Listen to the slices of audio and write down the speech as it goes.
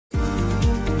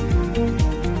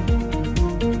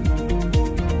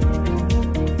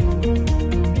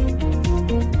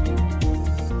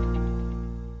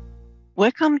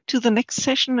Welcome to the next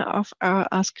session of our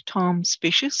Ask Tom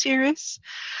Spatial series.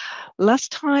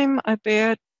 Last time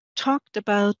I talked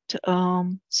about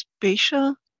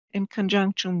spatial in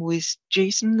conjunction with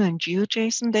JSON and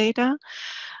GeoJSON data,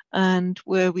 and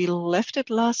where we left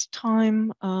it last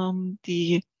time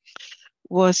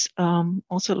was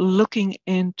also looking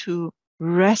into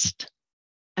REST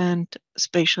and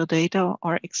spatial data,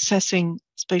 or accessing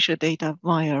spatial data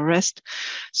via REST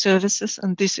services,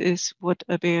 and this is what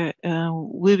Aber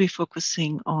will be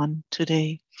focusing on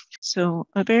today. So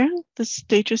Aber, the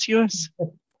stage is yours.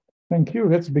 Thank you.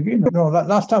 Let's begin.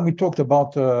 Last time we talked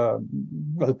about, well,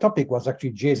 the topic was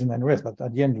actually JSON and REST, but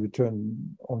at the end we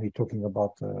turned only talking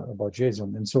about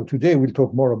JSON. And so today we'll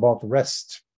talk more about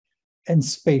REST and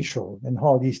spatial and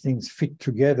how these things fit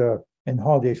together and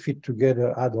how they fit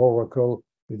together at Oracle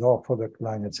with our product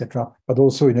line, etc., but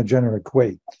also in a generic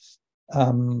way.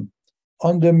 On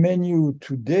the menu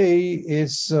today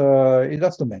is,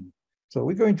 that's the menu. So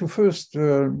we're going to first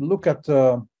look at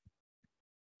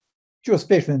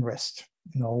geospatial and REST.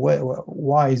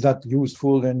 Why is that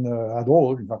useful and at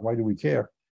all? In fact, why do we care?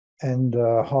 And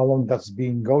how long that's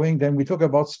been going. Then we talk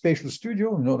about Spatial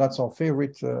Studio. That's our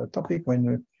favorite topic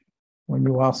when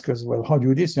you ask us, well, how do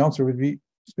you do this? The answer will be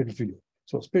Spatial Studio.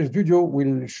 So Spatial Studio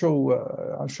will show,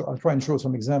 I'll try and show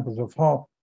some examples of how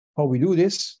we do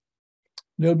this.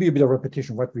 There'll be a bit of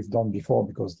repetition of what we've done before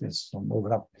because there's some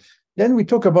overlap. Then we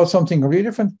talk about something really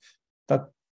different that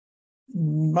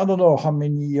I don't know how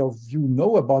many of you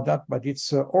know about that, but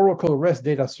it's Oracle REST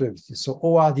Data Services, so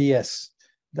ORDS.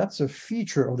 That's a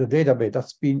feature of the database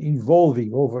that's been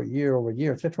evolving over year,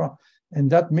 etc.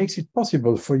 And that makes it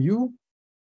possible for you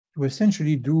to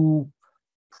essentially do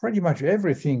pretty much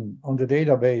everything on the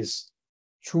database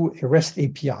through a REST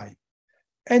API.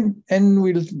 And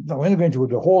we're going to do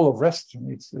the whole of REST.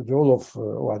 It's the whole of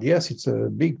ORDS. It's a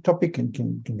big topic and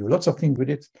can do lots of things with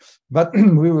it. But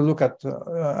we will look at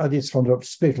this from the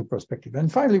spatial perspective. And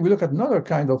finally, we look at another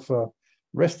kind of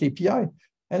REST API.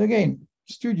 And again,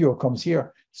 Studio comes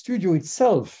here. Studio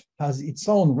itself has its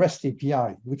own REST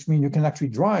API, which means you can actually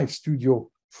drive Studio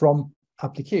from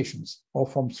applications or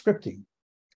from scripting.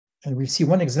 And we'll see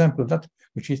one example of that,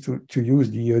 which is to use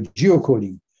the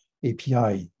geocoding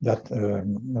API the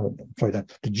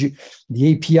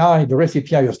API, the REST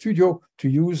API of Studio to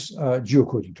use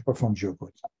geocoding, to perform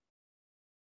geocoding.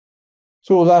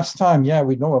 So last time,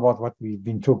 we know about what we've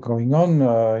been going on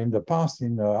in the past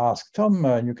in Ask Tom,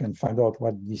 and you can find out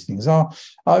what these things are.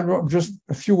 Just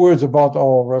a few words about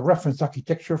our reference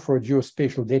architecture for a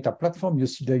geospatial data platform. You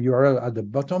see the URL at the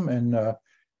bottom,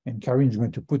 and Karin is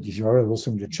going to put this URL also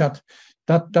in the chat.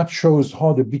 That shows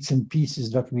how the bits and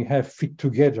pieces that we have fit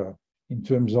together in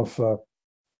terms of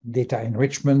data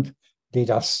enrichment,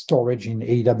 data storage in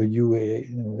AW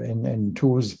and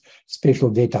tools, spatial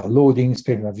data loading,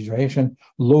 spatial visualization,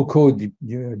 low-code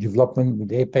development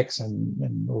with Apex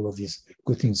and all of these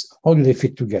good things. How do they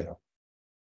fit together?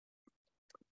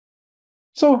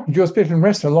 So geospatial and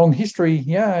REST, a long history.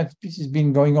 This has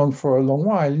been going on for a long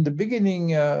while. In the beginning,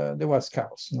 there was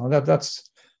chaos.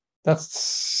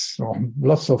 That's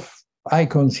lots of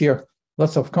icons here,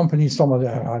 lots of companies. Some of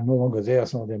them are no longer there.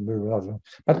 Some of them are.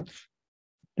 But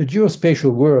the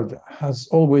geospatial world has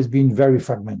always been very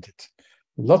fragmented.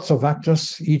 Lots of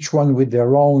actors, each one with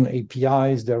their own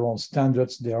APIs, their own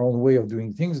standards, their own way of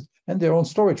doing things, and their own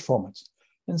storage formats.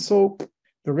 And so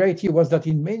the reality was that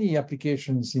in many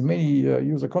applications, in many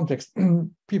user contexts,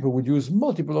 people would use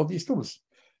multiple of these tools.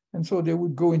 And so they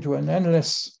would go into an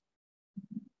endless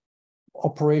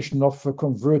operation of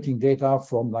converting data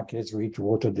from like Esri to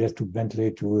Autodesk to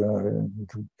Bentley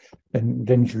and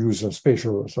then introduce a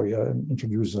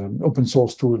introduce an open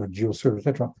source tool like GeoServe,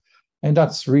 etc. And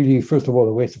that's really, first of all,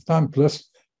 a waste of time. Plus,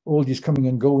 all this coming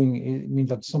and going, it means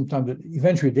that sometimes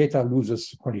eventually data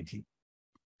loses quality.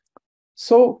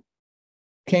 So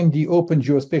came the Open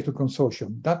Geospatial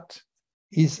Consortium. That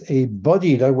is a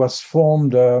body that was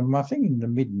formed, I think, in the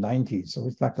mid-90s, so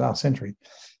it's like last century.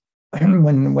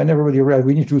 When everybody realized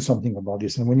we need to do something about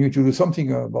this, and when you need to do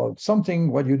something about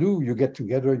something, what you do, you get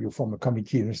together, you form a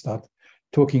committee, and start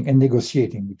talking and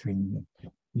negotiating between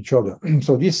each other.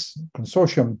 So this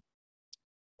consortium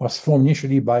was formed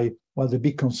initially by the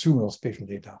big consumer of spatial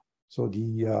data. So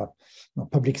the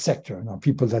public sector,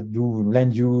 people that do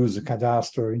land use,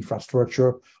 cadastre,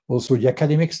 infrastructure, also the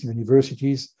academics, the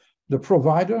universities, the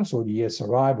provider, so the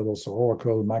SRI, but also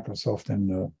Oracle, Microsoft,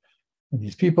 and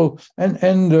these people, and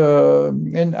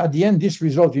at the end, this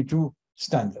resulted into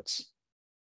standards.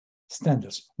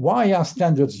 Why are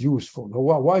standards useful?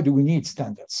 Why do we need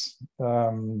standards?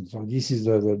 So this is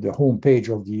the home page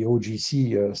of the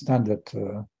OGC standard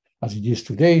as it is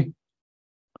today.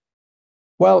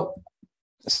 Well,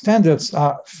 standards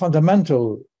are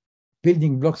fundamental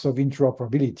building blocks of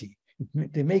interoperability.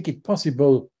 They make it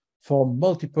possible for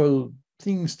multiple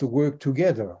things to work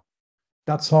together.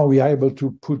 That's how we are able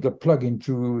to put the plug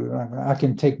into, I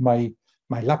can take my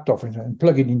laptop and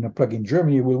plug it in, a plug in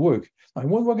Germany, it will work. It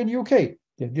won't work in the UK.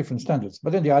 They have different standards,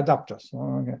 but then they are adapters.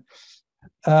 Okay.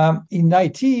 In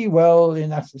IT, well,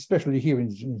 especially here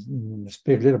in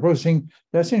spatial data processing,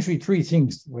 there are essentially three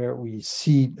things where we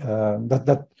see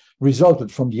that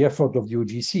resulted from the effort of the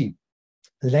OGC.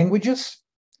 Languages,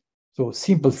 so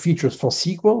simple features for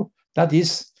SQL, that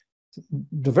is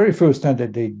the very first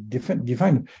standard they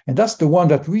defined, and that's the one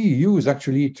that we use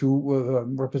actually to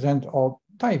represent our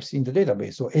types in the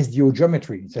database. So SDO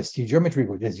geometry, it's ST geometry,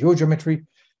 but SDO geometry.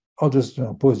 Others,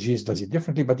 PostGIS does it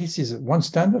differently, but this is one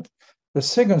standard. The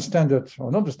second standard, or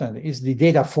another standard, is the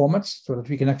data formats, so that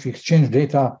we can actually exchange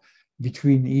data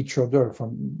between each other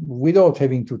without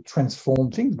having to transform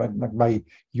things, by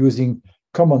using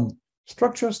common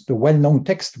structures, the well-known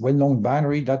text, well-known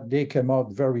binary, that they came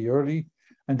out very early.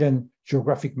 And then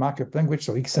geographic markup language,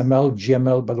 so XML,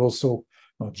 GML, but also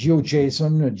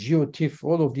GeoJSON, GeoTIFF,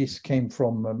 all of this came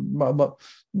from,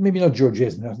 maybe not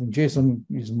GeoJSON. I think JSON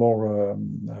is more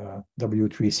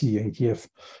W3C, ATF,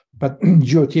 but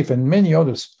GeoTIFF and many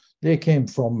others, they came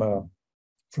from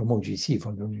OGC,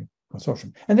 from the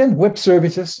consortium. And then web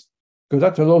services, because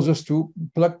that allows us to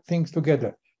plug things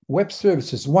together. Web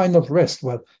services, why not REST?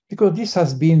 Well, because this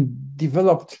has been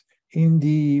developed in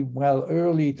the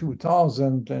early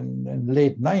 2000s and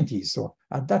late 90s. So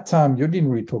at that time, you didn't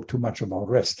really talk too much about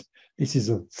REST. This is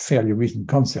a fairly recent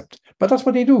concept, but that's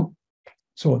what they do.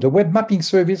 So the web mapping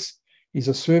service is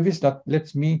a service that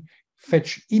lets me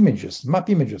fetch images, map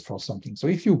images for something. So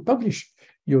if you publish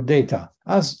your data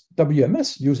as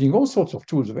WMS using all sorts of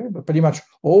tools available, pretty much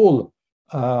all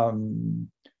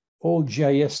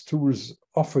GIS tools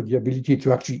offer the ability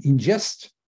to actually ingest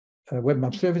a web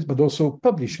map service, but also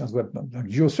publish as web map. Like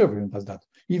GeoServer does that.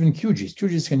 Even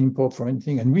QGIS can import from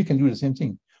anything, and we can do the same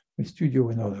thing with Studio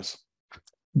and others.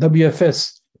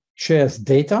 WFS shares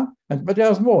data, but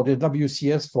there's more. There's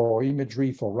WCS for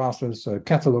imagery, for rasters,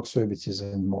 catalog services,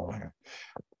 and more.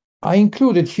 I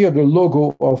included here the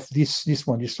logo of this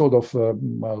one, this sort of,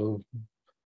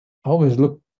 I always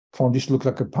found this look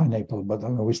like a pineapple, but I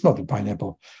don't know, it's not a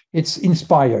pineapple. It's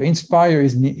Inspire. Inspire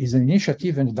is an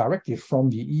initiative and a directive from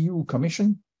the EU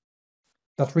Commission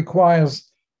that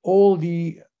requires all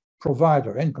the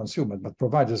provider and consumer, but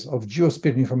providers of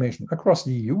geospatial information across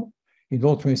the EU, in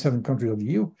all 27 countries of the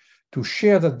EU, to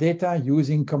share the data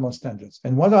using common standards.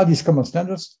 And what are these common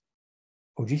standards?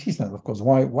 OGC standards, of course.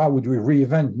 Why would we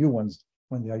reinvent new ones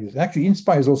when they are used? Actually,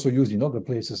 Inspire is also used in other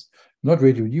places, not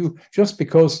really with you, just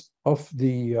because of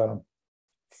the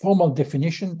formal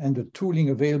definition and the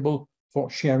tooling available for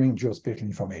sharing geospatial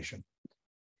information.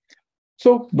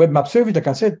 So Web Map Service, like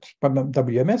I said,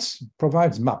 WMS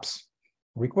provides maps.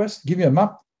 Request, give me a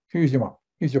map, here's your map,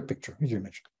 here's your picture, here's your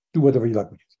image. Do whatever you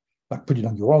like with it. Like put it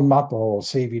on your own map or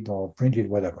save it or print it,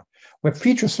 whatever. Web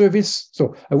Feature Service,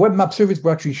 so a Web Map Service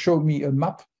will actually show me a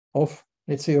map of,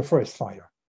 let's say, a forest fire.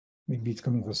 Maybe it's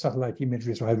coming from satellite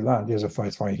imagery, so there's a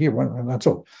forest fire here, and that's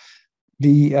all.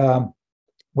 The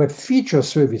Web Feature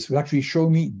Service will actually show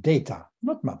me data,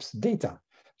 not maps, data.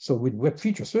 So with Web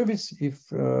Feature Service, if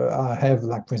I have,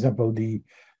 like, for example, the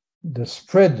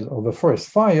spread of a forest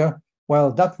fire,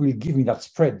 well, that will give me that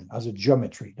spread as a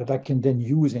geometry that I can then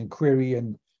use and query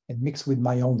and mix with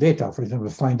my own data, for example,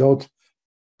 find out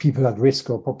people at risk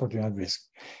or property at risk.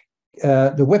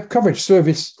 The Web Coverage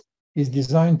Service is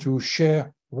designed to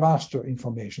share raster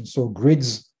information, so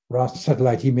grids, raster,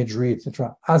 satellite imagery,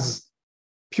 etc., as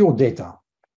pure data.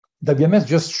 WMS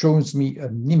just shows me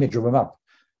an image of a map.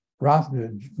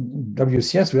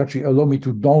 WCS will actually allow me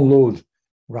to download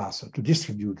raster, to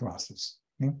distribute rasters.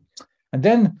 Okay? And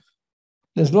then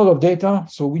there's a lot of data,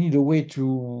 so we need a way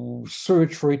to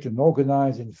search for it and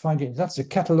organize and find it. That's a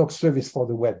catalog service for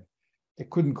the web. They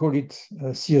couldn't call it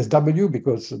CSW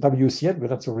because WCS, but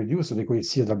that's already used, so they call it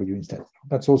CSW instead.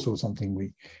 That's also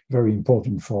something very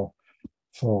important for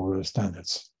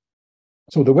standards.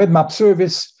 So the Web Map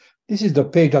Service, this is the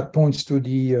page that points to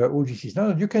the OGC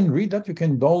standard. You can read that. You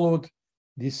can download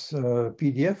this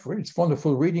PDF. It's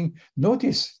wonderful reading.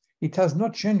 Notice it has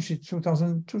not changed in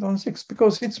 2006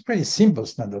 because it's a pretty simple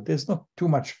standard. There's not too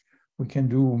much we can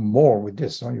do more with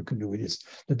this, or you can do with this.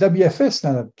 The WFS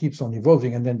standard keeps on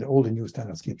evolving, and then all the new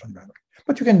standards keep on evolving.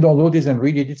 But you can download this and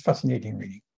read it. It's fascinating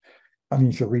reading. I mean,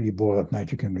 if you're really bored at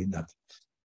night, you can read that.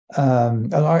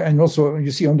 And also, you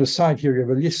see on the side here, you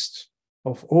have a list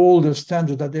of all the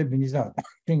standards that have been designed.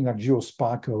 Things like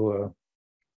geospatial,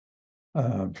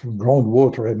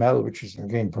 groundwater ML, which is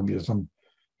again probably some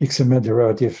XML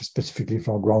derivative specifically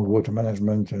for groundwater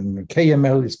management, and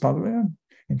KML is part of it.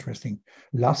 Interesting.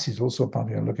 LAS is also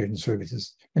part of the location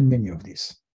services, and many of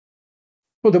these.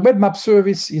 So the web map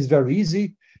service is very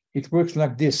easy. It works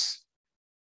like this.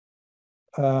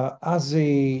 As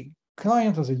a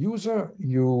client, as a user,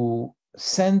 you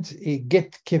send a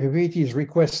get capabilities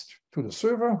request to the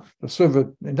server. The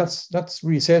server, and that's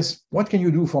really says, what can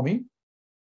you do for me?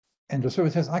 And the server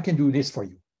says, I can do this for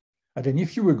you. And then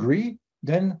if you agree,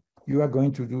 then you are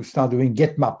going to start doing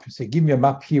get map. You say, give me a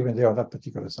map here and there on that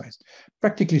particular size.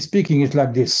 Practically speaking, it's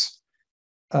like this.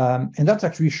 And that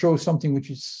actually shows something which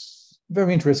is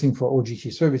very interesting for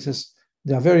OGC services.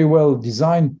 They are very well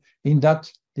designed in that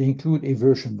they include a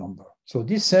version number. So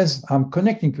this says I'm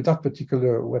connecting to that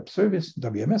particular web service,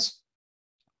 WMS.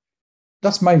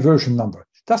 That's my version number.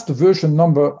 That's the version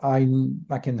number I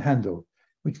can handle,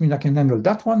 which means I can handle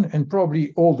that one and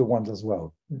probably all the ones as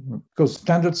well, because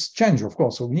standards change, of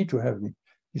course. So we need to have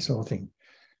this sort of thing.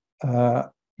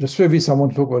 The service I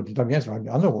want to talk about WMS,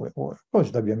 I know, of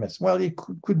course, WMS. Well, it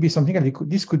could be something else.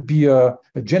 This could be a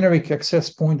generic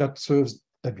access point that serves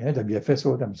WMS, WFS,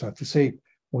 or them. So I have to say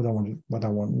what I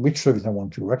want, which service I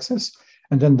want to access.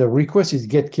 And then the request is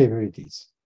get capabilities.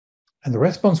 And the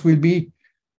response will be,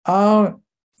 are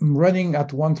running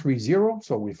at 130,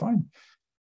 so we're fine.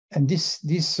 And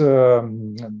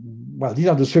well, these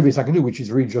are the services I can do, which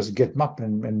is really just get map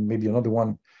and maybe another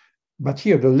one. But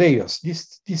here, the layers,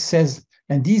 this says,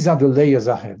 and these are the layers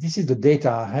I have. This is the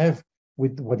data I have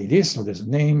with what it is. So there's a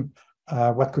name,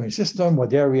 what current system,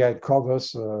 what area it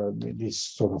covers, these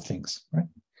sort of things, right?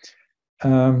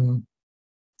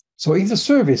 So if the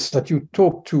service that you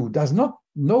talk to does not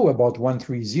know about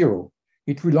 130,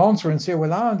 it will answer and say,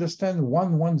 well, I understand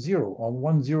 110 or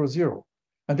 100.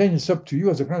 And then it's up to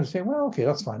you as a client to say, well, okay,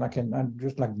 that's fine. I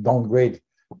just like downgrade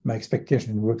my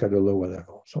expectation and work at a lower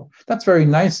level. So that's very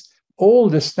nice. All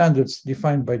the standards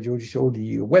defined by GeoJSON, all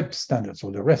the web standards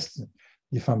or the rest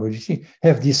defined by GeoJSON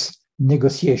have this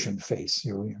negotiation phase.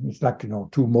 It's like,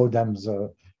 two modems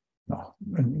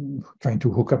trying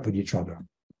to hook up with each other.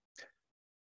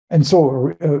 And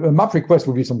so a map request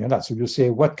will be something like that. So you say,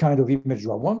 what kind of image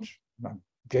do I want?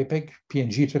 JPEG,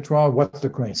 PNG, etc. What's the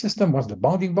current system? What's the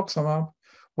bounding box amount?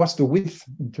 What's the width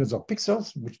in terms of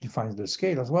pixels, which defines the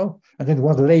scale as well? And then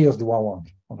what layers do I want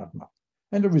on that map?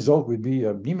 And the result will be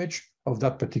an image of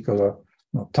that particular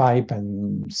type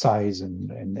and size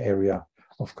and area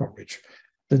of coverage.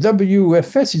 The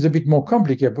WFS is a bit more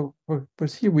complicated,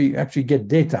 but here we actually get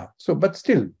data. So, but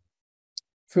still,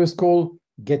 first call,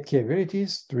 get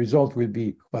capabilities. The result will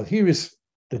be, well, here is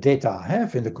the data I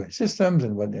have in the current systems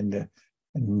and what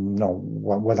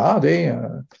are they?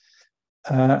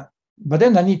 But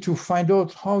then I need to find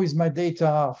out how is my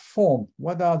data formed.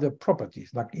 What are the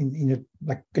properties? Like in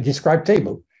a described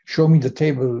table. Show me the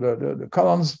table, the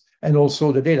columns, and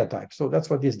also the data type. So that's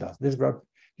what this does. This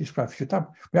describe feature type.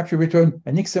 We actually return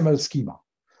an XML schema.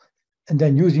 And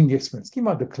then using the XML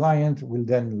schema, the client will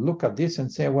then look at this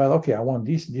and say, well, okay, I want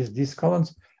these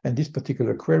columns and this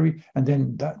particular query. And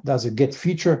then that does a get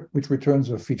feature, which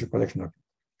returns a feature collection.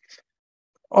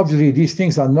 Obviously, these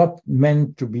things are not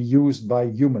meant to be used by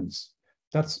humans.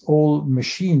 That's all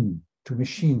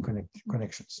machine-to-machine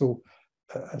connection. So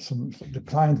the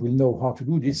client will know how to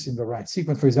do this in the right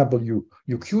sequence. For example, your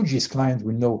QGIS client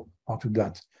will know how to do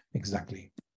that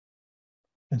exactly.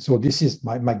 And so this is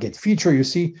my get feature. You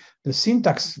see, the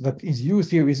syntax that is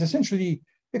used here is essentially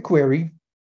a query.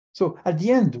 So at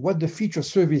the end, what the feature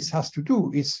service has to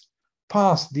do is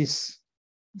pass this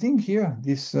thing here,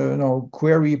 this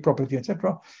query property,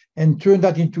 etc., and turn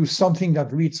that into something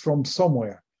that reads from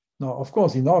somewhere. Now, of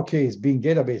course, in our case, being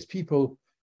database people,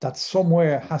 that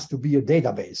somewhere has to be a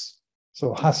database.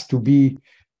 So has to be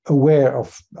aware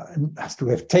of, has to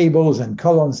have tables and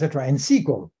columns, etc., and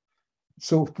SQL.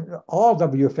 So our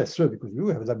WFS service, because you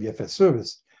have a WFS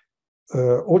service,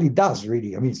 all it does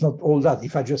really, I mean, it's not all that.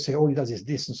 If I just say all it does is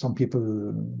this, and some people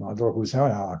will say,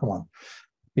 oh, come on.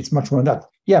 It's much more than that.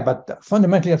 Yeah, but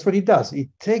fundamentally, that's what it does. It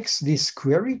takes this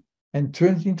query and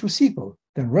turns it into SQL,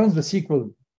 then runs the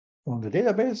SQL on the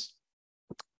database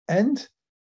and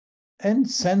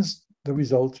sends the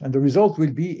result. And the result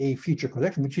will be a feature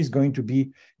collection, which is going to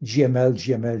be GML,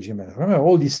 GML, GML. Remember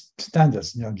all these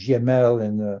standards, GML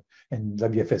and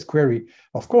WFS query.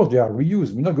 Of course, they are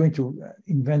reused. We're not going to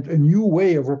invent a new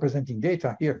way of representing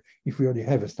data here if we already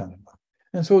have a standard one.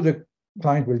 And so the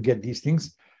client will get these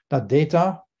things, that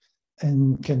data,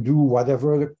 and can do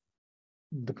whatever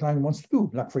the client wants to do.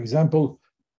 Like, for example,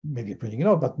 maybe printing it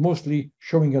out, but mostly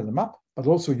showing it on the map, but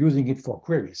also using it for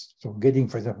queries. So getting,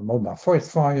 for example, all my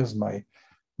forest fires, my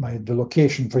the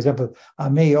location. For example, I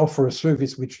may offer a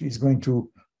service which is going to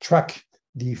track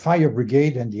the fire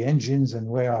brigade and the engines and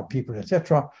where are people,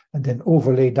 etc., and then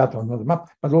overlay that on another map,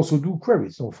 but also do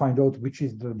queries. So find out which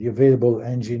is the available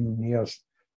engine near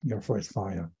forest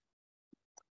fire.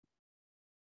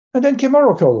 And then came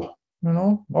Oracle.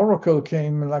 Oracle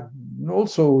came like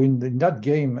also in that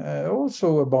game,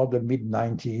 also about the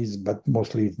mid-90s, but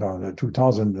mostly the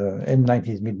 2000, end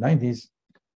 90s, mid-90s.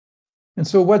 And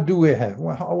so what do we have?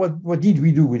 What did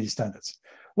we do with these standards?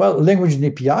 Well, language and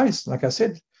APIs, like I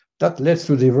said, that led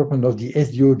to the development of the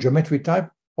SDO geometry type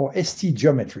or ST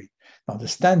geometry. Now, the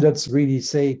standards really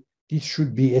say this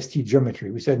should be ST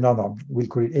geometry. We said, no, we'll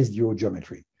call it SDO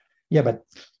geometry. Yeah, but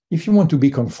if you want to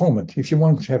be conformant, if you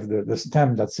want to have the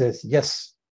stamp that says,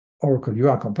 yes, Oracle, you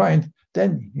are compliant,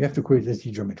 then you have to create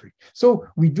ST geometry. So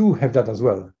we do have that as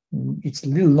well. It's a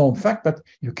little known fact, but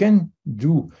you can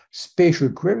do spatial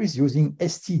queries using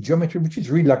ST geometry, which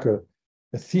is really like a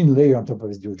thin layer on top of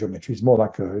SDO geometry. It's more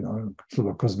like a sort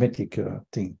of cosmetic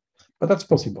thing, but that's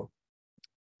possible.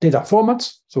 Data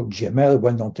formats, so GML,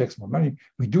 well-known text, memory.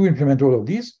 We do implement all of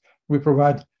these. We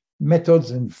provide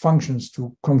methods and functions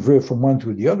to convert from one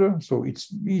to the other. So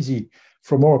it's easy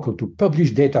from Oracle to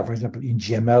publish data, for example, in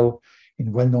GML,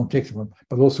 in well-known text,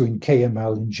 but also in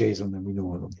KML, in JSON, and we know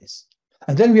all of this.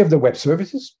 And then we have the web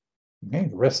services, okay,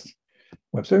 the REST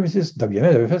web services,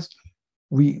 WMS, WFS.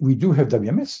 We do have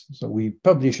WMS, so we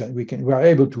publish and we are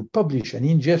able to publish and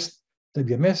ingest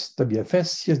WMS,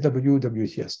 WFS, CSW,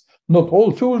 WCS. Not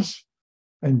all tools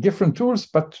and different tools,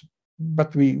 but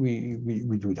we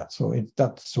do that.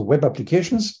 So web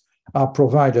applications are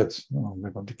provided.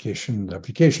 Web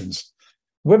applications.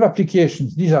 Web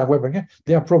applications. These are web again.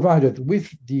 They are provided with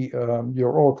the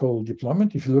your Oracle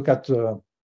deployment. If you look at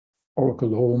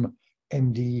Oracle Home,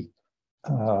 MD.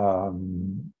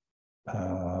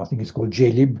 I think it's called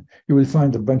JLib. You will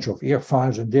find a bunch of air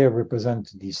files, and they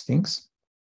represent these things.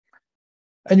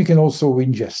 And you can also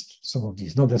ingest some of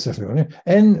these, not necessarily.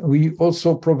 And we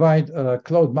also provide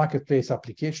cloud marketplace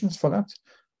applications for that.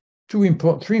 Three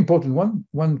important ones.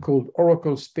 One called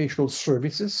Oracle Spatial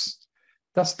Services.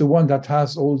 That's the one that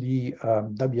has all the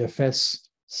WFS,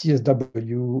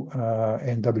 CSW,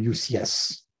 and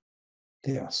WCS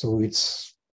there. So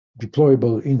it's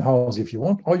deployable in-house if you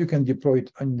want, or you can deploy it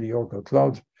in the Oracle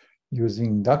Cloud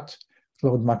using that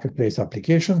cloud marketplace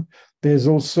application. There's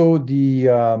also the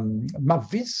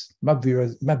map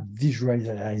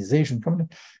visualization company.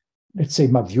 Let's say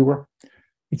map viewer.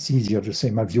 It's easier to say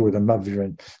map viewer than map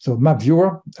visual. So map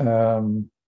viewer,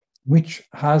 which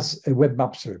has a web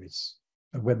map service,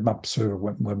 a web map server,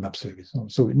 web map service.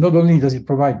 So not only does it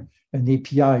provide an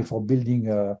API for building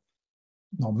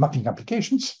mapping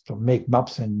applications, so make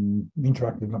maps and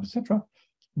interact with maps, etc.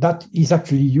 That is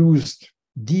actually used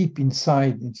deep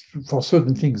inside for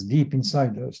certain things, deep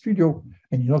inside the studio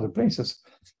and in other places.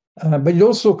 But it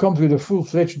also comes with a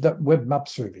full-fledged web map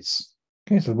service.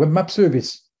 Okay, so web map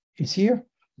service is here.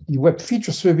 The web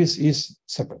feature service is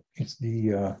separate. It's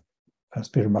the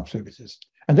spatial map services.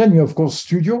 And then you have, of course,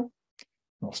 Studio.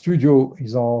 Now, Studio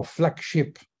is our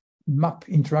flagship map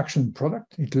interaction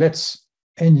product. It lets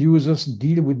end users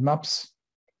deal with maps,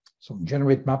 so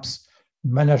generate maps,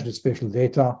 manage the spatial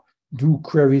data, do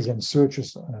queries and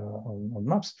searches on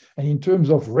maps. And in terms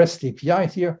of REST API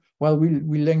here, well,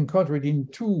 we'll encounter it in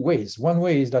two ways. One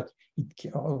way is that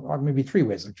it, or maybe three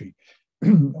ways actually.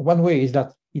 One way is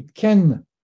that it can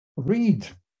read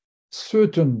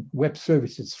certain web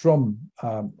services from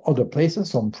other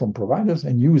places, from providers,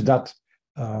 and use that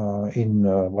to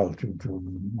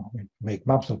make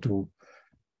maps or to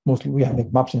mostly we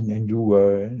make maps and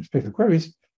do spatial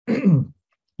queries.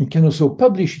 It can also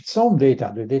publish its own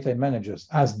data, the data it manages,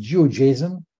 as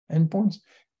GeoJSON endpoints,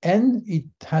 and it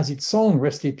has its own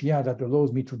REST API that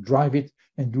allows me to drive it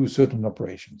and do certain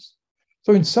operations.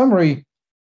 So in summary,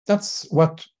 that's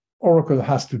what Oracle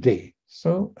has today.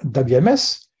 So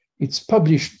WMS, it's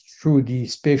published through the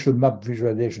Spatial Map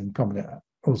Visualization Company,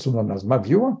 also known as Map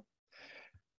Viewer.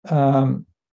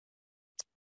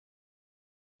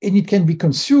 And it can be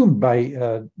consumed by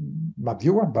Map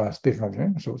Viewer, by Spatial Map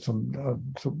Viewer.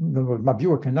 So Map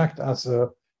Viewer can act as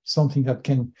something that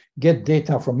can get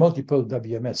data from multiple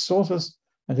WMS sources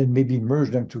and then maybe merge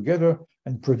them together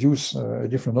and produce a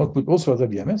different output, also as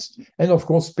WMS. And of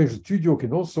course, Spatial Studio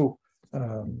can also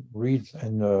read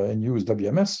and use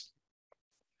WMS.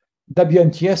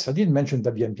 WMTS, I didn't mention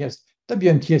WMTS.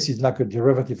 WMTS is like a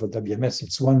derivative of WMS.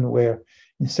 It's one where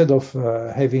instead of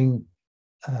having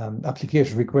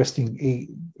application requesting a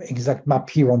exact map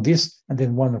here on this, and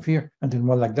then one of here, and then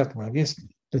one like that, one like this,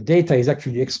 the data is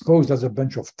actually exposed as a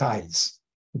bunch of tiles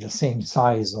with the same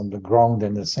size on the ground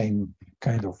and the same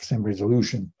kind of same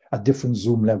resolution at different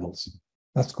zoom levels.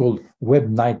 That's called web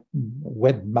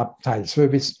map tile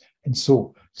service. And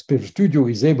so Spatial Studio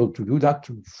is able to do that,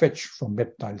 to fetch from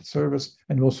web tile servers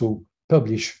and also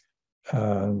publish.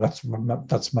 That's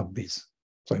map-based.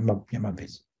 Sorry,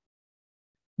 map-based.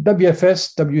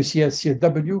 WFS, WCS,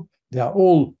 CSW, they are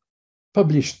all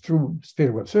published through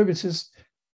Spatial Web Services,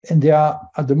 and they are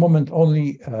at the moment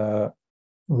only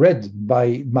read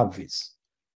by MapViz.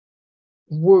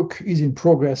 Work is in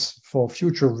progress for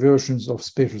future versions of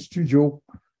Spatial Studio,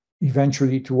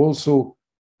 eventually to also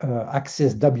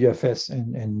access WFS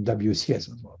and WCS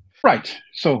as well. Right.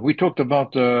 So we talked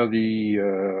about the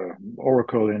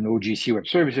Oracle and OGC web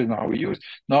services and how we use.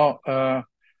 Now,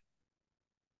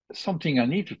 something I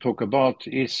need to talk about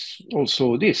is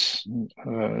also this.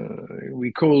 Nowadays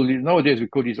we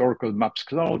call this Oracle Maps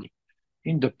Cloud.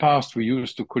 In the past, we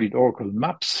used to call it Oracle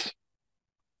Maps,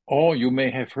 or you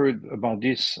may have heard about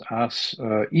this as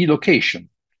eLocation.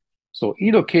 So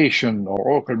eLocation or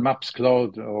Oracle Maps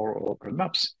Cloud or Oracle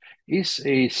Maps is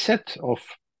a set of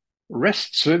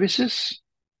REST services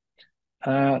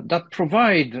that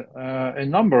provide a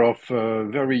number of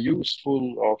very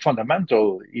useful or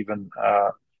fundamental even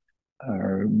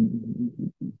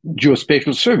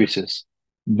geospatial services.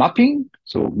 Mapping,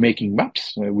 so making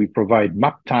maps. We provide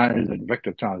map tiles and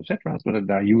vector tiles, etc. So that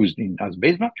are used as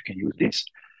base map. You can use this.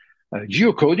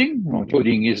 Geocoding.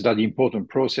 Coding is that important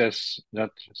process that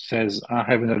says I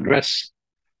have an address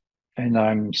and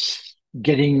I'm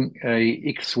getting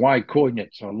a XY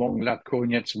coordinates or long lat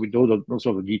coordinates with those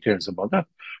sort of details about that.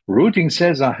 Routing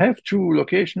says I have two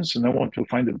locations and I want to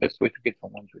find the best way to get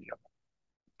from one to the other.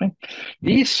 Right?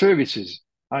 These services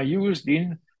are used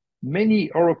in many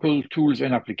Oracle tools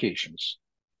and applications.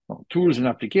 Now, tools and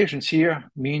applications here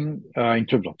mean, in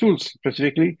terms of tools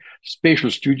specifically,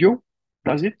 Spatial Studio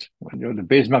does it. The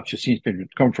base maps you see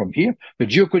come from here. The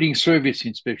geocoding service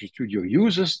in Spatial Studio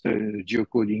uses the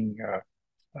geocoding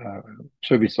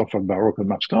service offered by Oracle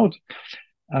Maps Cloud.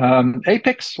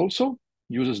 Apex also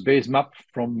uses base map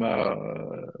from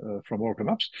Oracle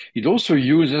Maps. It also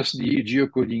uses the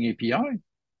geocoding API.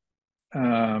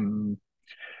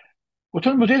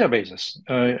 Autonomous Databases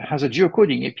has a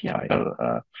geocoding API.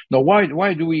 Now, why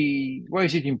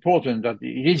is it important that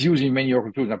it is used in many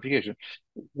Oracle tools and applications?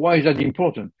 Why is that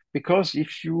important? Because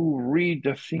if you read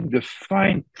the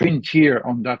fine print here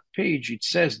on that page, it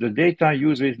says the data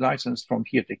user is licensed from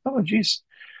Here Technologies.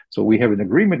 So we have an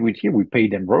agreement with Here. We pay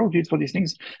them royalties for these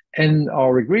things. And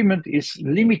our agreement is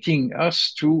limiting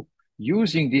us to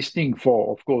using this thing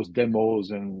for, of course,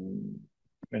 demos and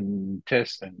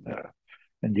tests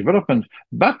and development,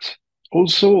 but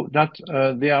also that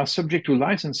they are subject to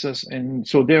licenses. And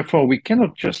so therefore we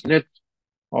cannot just let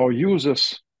our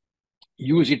users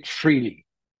use it freely.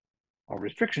 Our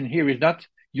restriction here is that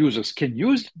users can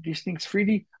use these things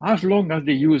freely as long as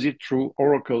they use it through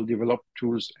Oracle developed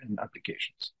tools and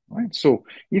applications. Right? So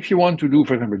if you want to do,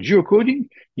 for example, geocoding,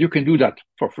 you can do that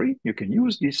for free. You can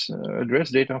use this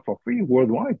address data for free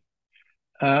worldwide,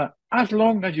 as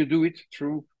long as you do it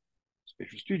through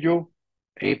Spatial Studio,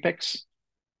 Apex,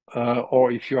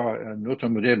 or if you are an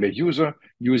autonomous database user,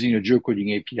 using a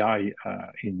geocoding API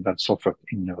in that software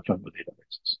in autonomous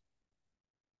databases.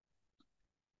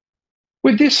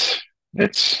 With this,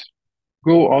 let's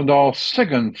go on our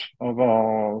second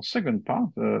part,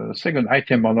 second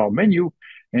item on our menu,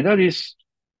 and that is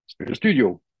Spatial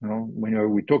Studio. When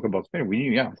we talk about Spatial,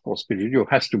 of course, Spatial Studio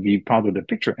has to be part of the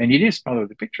picture, and it is part of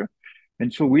the picture.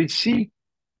 And so we'll see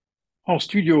how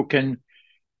Studio can.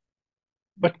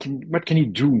 What can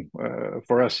it do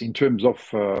for us in terms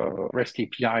of REST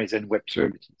APIs and web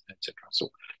services, etc.?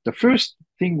 So the first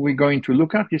thing we're going to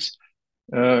look at is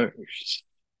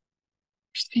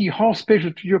see how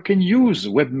Spatial Studio can use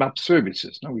web map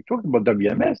services. Now we talked about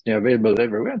WMS; they're available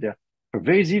everywhere. They're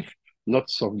pervasive.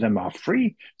 Lots of them are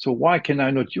free. So why can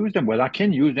I not use them? Well, I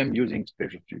can use them using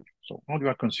Spatial Studio. So how do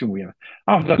I consume them?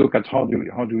 After look at how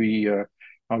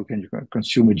can you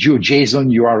consume a GeoJSON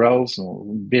URLs or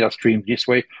data stream this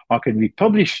way? How can we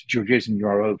publish GeoJSON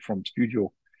URL from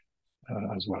Studio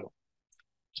as well?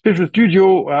 Spatial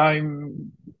Studio, I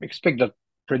expect that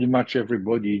pretty much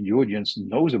everybody in the audience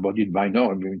knows about it by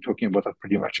now. I've been talking about that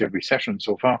pretty much every session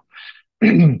so far.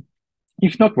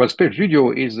 If not, well, Spatial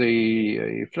Studio is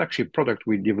a flagship product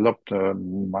we developed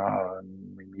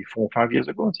maybe 4 or 5 years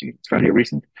ago. I think it's fairly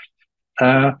recent.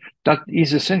 That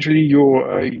is essentially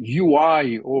your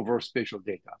UI over spatial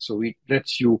data. So it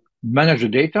lets you manage the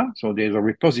data. So there's a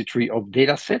repository of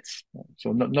data sets.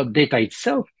 So not data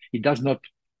itself. It does not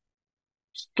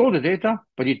store the data,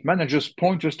 but it manages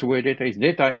pointers to where data is.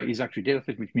 Data is actually data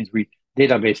set, which means we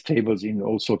database tables in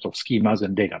all sorts of schemas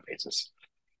and databases.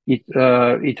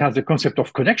 It has the concept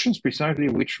of connections precisely,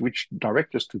 which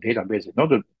direct us to databases,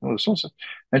 not other sources.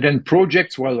 And then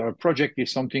projects, well, a project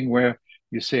is something where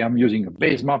you say, I'm using a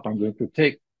base map, I'm going to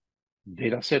take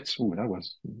data sets. Oh, that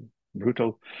was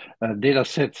brutal. Data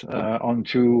set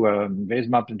onto base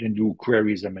map and then do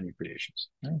queries and manipulations.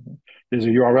 There's a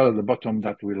URL at the bottom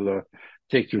that will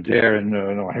take you there and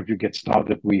help you get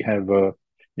started. We have,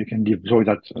 you can deploy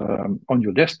that on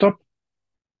your desktop.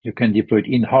 You can deploy it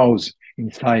in-house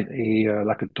inside a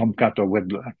like a Tomcat or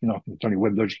it's only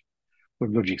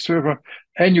WebLogic server,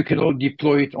 and you can all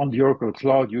deploy it on the Oracle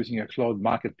Cloud using a cloud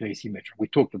marketplace image. We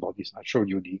talked about this. I showed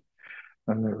you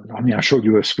I showed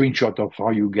you a screenshot of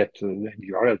how you get the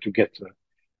URL to get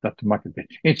that marketplace.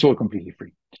 It's all completely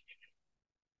free.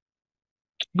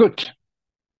 Good.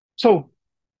 So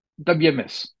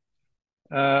WMS.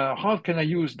 How can I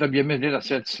use WMS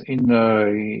datasets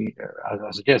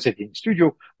as a dataset in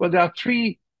Studio? Well, there are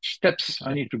 3 steps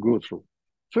I need to go through.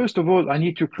 First of all, I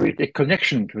need to create a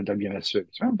connection to a WMS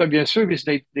service. WMS service,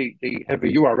 they have a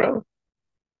URL.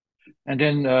 And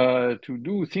then to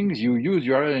do things, you use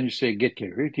URL and you say get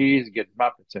capabilities, get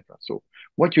map, etc. So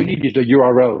what you need is the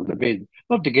URL, the base,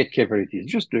 not the get capabilities,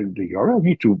 just the URL. You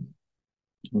need to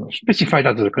specify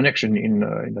that as a connection in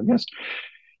WMS.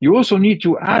 You also need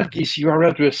to add this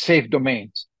URL to a safe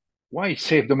domain. Why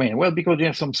safe domain? Well, because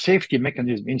there are some safety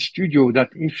mechanisms in Studio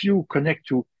that if you connect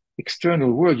to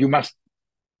external world, you must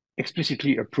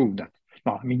explicitly approve that.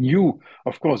 Now, I mean, you,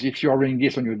 of course, if you are running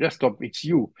this on your desktop, it's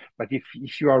you. But if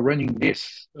you are running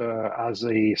this as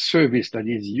a service that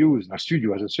is used, a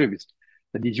Studio as a service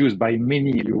that is used by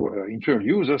many internal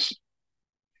users,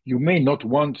 you may not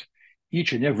want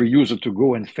each and every user to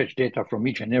go and fetch data from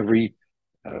each and every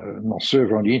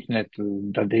server on the internet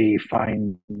that they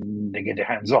find they get their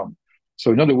hands on.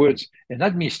 So in other words, an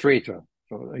administrator,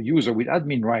 so a user with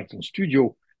admin rights on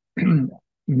Studio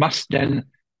must then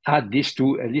add this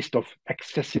to a list of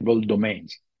accessible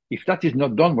domains. If that is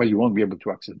not done, well, you won't be able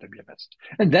to access WMS.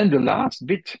 And then the last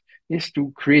bit is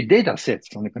to create data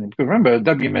sets on the connection. Because remember, a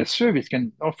WMS service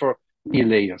can offer many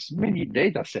layers, many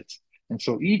data sets. And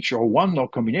so each or one or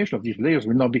combination of these layers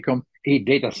will now become a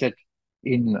data set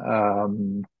in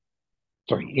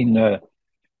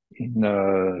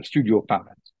Studio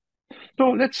parlance. So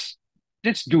let's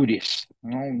do this.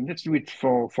 Let's do it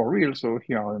for real. So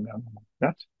here I am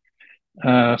that.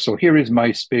 So here is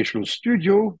my Spatial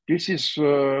Studio. This is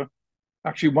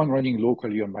actually one running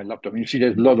locally on my laptop. You see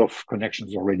there's a lot of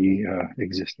connections already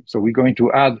existing. So we're going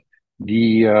to add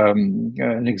the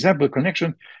an example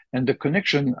connection, and the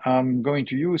connection I'm going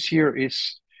to use here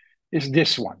is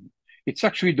this one. It's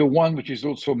actually the one which is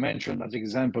also mentioned as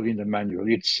example in the manual.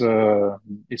 It's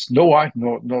NOAA,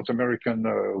 North American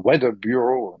Weather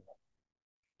Bureau,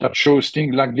 that shows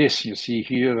things like this. You see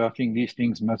here, I think these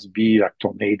things must be like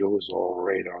tornadoes or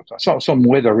radar, some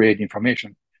weather radar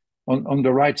information. On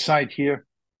the right side here,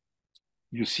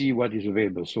 you see what is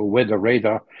available. So weather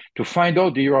radar. To find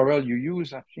out the URL you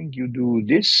use, I think you do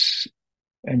this,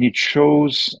 and it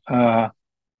shows, I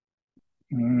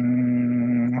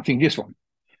think this one.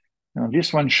 Now,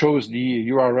 this one shows the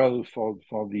URL for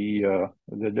the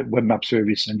web map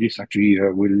service, and this actually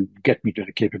will get me to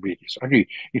the capabilities. So actually,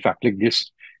 if I click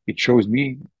this, it shows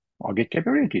me I'll get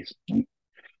capabilities.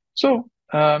 So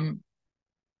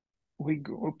we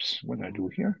go, oops, what did I do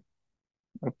here?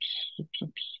 Oops.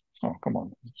 Oh, come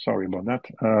on, sorry about that.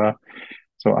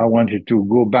 So I wanted to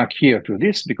go back here to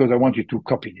this because I wanted to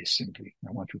copy this simply.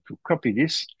 I wanted to copy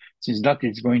this since that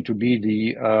is going to be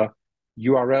the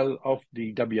URL of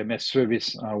the WMS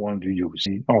service I want to use.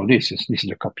 Oh, this is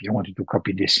the copy. I wanted to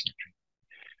copy this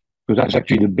because that's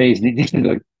actually the base. This is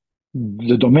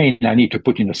the domain I need to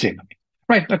put in the same domain.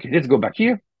 Right, okay, let's go back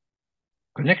here.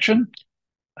 Connection,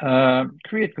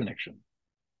 create connection.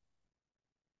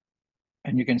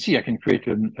 And you can see I can create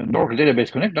an Oracle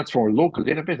database connect. That's for a local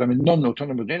database. I mean,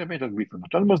 non-autonomous database. That would be for an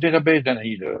autonomous database. Then I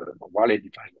need a wallet,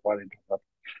 define a wallet.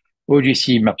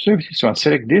 OGC map services. So I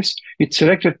select this. It's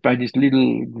selected by this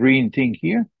little green thing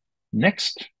here.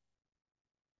 Next.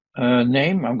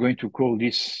 Name, I'm going to call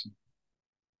this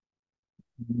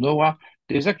NOAA.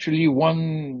 There's actually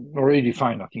one already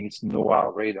defined. I think it's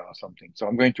NOAA radar or something. So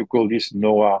I'm going to call this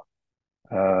NOAA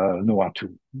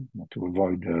 2 to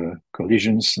avoid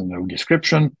collisions. And no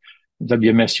description.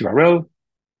 WMS URL.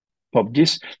 Pop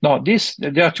this. Now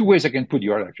there are 2 ways I can put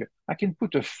URL here. I can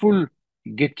put a full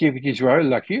get capabilities URL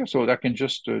like here, so I can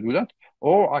just do that,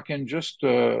 or I can just say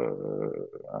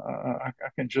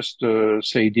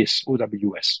this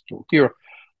OWS. So here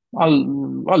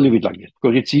I'll leave it like this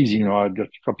because it's easy, you know. I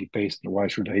just copy paste. Why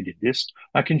should I edit this?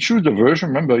 I can choose the version.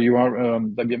 Remember, you are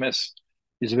WMS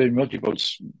is very multiple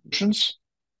versions,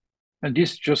 and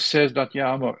this just says that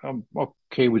yeah, I'm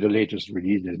okay with the latest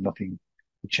release. There's nothing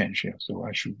to change here, so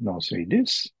I should now say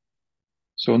this.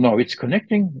 So now it's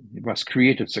connecting. It was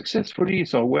created successfully.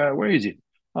 So where is it?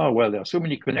 Oh well, there are so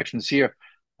many connections here.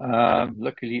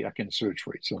 Luckily, I can search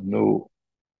for it. So no.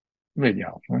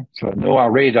 Yeah. So NOAA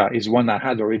radar is one I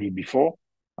had already before.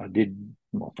 I did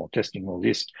for testing all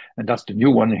this, and that's the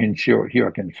new one. And here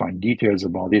I can find details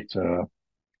about it. You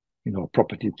know,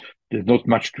 property. There's not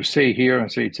much to say here. I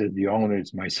say it says the owner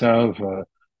is myself.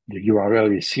 The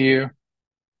URL is here,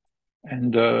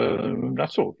 and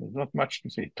that's all. There's not much to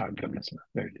say. Type WMS.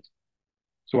 There it is.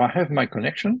 So I have my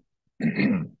connection.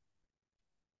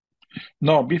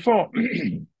 Now, before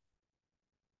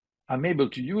I'm able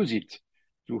to use it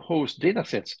to host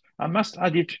datasets, I must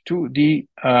add it to the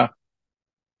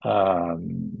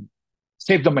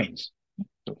save domains.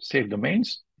 So save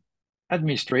domains,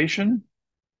 administration,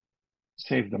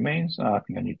 save domains. I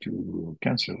think I need to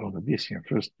cancel all of this here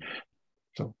first.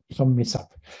 So some mix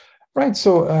up. Right,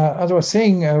 so as I was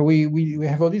saying, we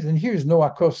have all this, and here's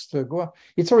NOAA cost Goa.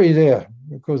 It's already there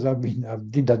because I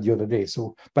did that the other day.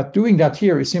 So, but doing that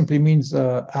here, it simply means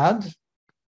add,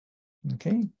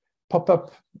 okay, pop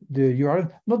up the URL,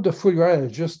 not the full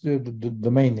URL, just the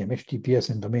domain name, HTTPS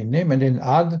and domain name, and then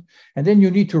add, and then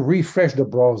you need to refresh the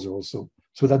browser also,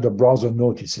 so that the browser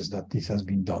notices that this has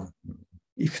been done.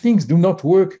 If things do not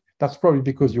work, that's probably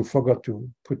because you forgot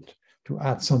to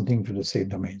add something to the save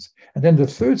domains. And then the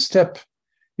third step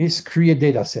is create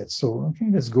data sets. So okay,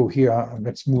 let's go here,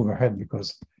 let's move ahead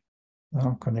because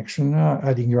connection,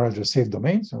 adding URL to save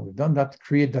domain. So we've done that,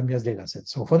 create them as data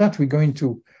sets. So for that, we're going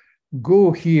to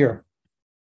go here,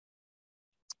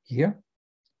 data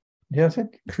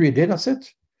set, create data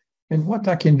set. And what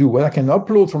I can do, well, I can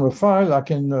upload from a file, I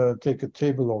can take a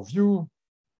table or view,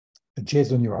 a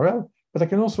JSON URL, but I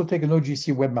can also take an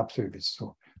OGC web map service.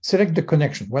 So select the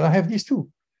connection. Well, I have these two.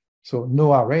 So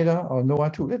NOAA radar or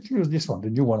NOAA 2. Let's use this one, the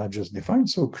new one I just defined.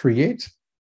 So create.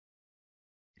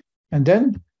 And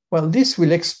then, well, this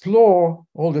will explore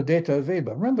all the data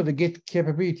available. Remember the get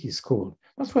capabilities call.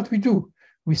 That's what we do.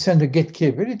 We send the get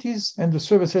capabilities and the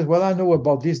server says, well, I know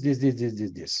about this.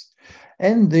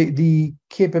 And the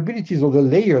capabilities or the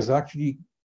layers actually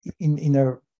in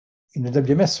a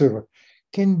WMS server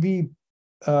can be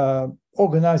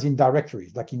organized in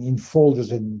directories, like in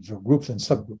folders and groups and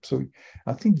subgroups. So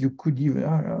I think you could even,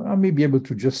 I may be able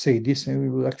to just say this and we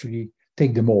will actually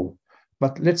take them all.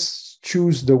 But let's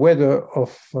choose the weather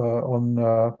of on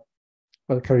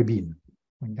the Caribbean,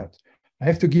 like that. I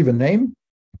have to give a name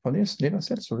for this data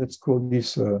set. So let's call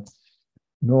this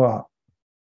NOAA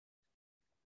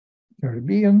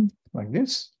Caribbean, like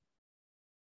this.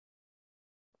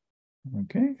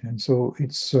 Okay, and so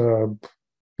it's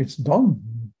done.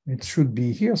 It should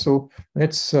be here. So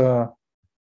let's yeah.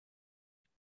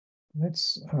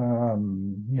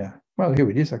 Well, here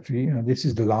it is actually. This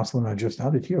is the last one I just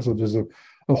added here. So there's a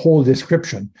whole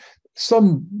description.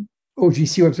 Some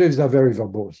OGC web services are very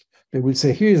verbose. They will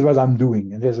say, "Here's what I'm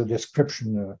doing," and there's a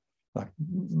description, like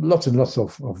lots and lots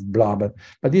of blah. But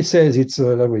this says it's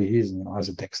that way it is, you know, as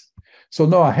a text. So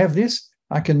now I have this.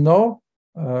 I can now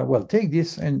well take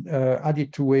this and add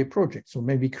it to a project. So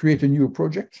maybe create a new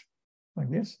project. Like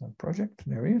this, a project,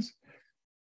 there it is.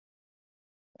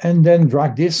 And then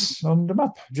drag this on the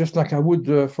map, just like I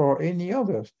would for any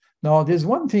others. Now, there's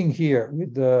one thing here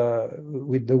with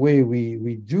the way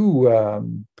we do, I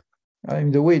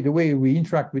mean, the way we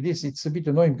interact with this, it's a bit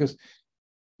annoying because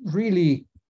really,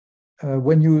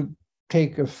 when you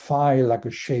take a file, like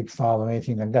a shape file or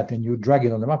anything like that, and you drag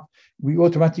it on the map, we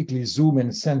automatically zoom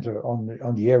and center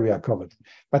on the area covered.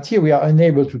 But here we are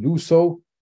unable to do so.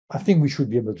 I think we should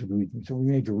be able to do it. So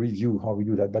we need to review how we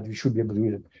do that, but we should be able to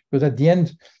do it. Because at the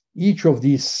end, each of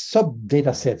these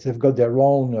sub-data sets have got their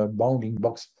own bounding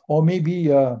box. Or maybe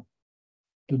the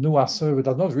NOAA server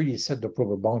does not really set the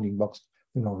proper bounding box.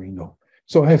 We don't really know.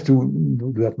 So I have to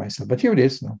do that myself. But here it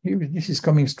is. Now, this is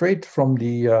coming straight from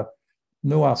the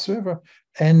NOAA server.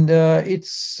 And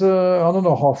it's, I don't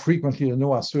know how frequently the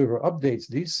NOAA server updates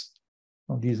this.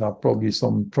 Well, these are probably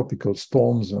some tropical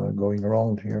storms going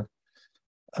around here.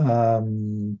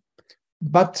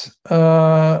 But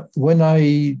when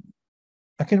I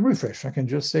can refresh, I can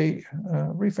just say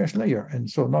refresh layer. And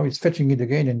so now it's fetching it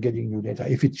again and getting new data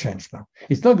if it changed now.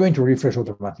 It's not going to refresh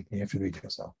automatically. You have to do it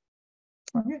yourself.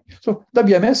 Okay. So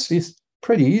WMS is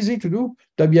pretty easy to do.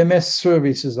 WMS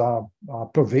services are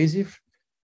pervasive.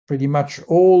 Pretty much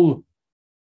all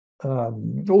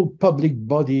all public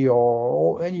body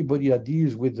or anybody that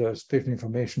deals with spatial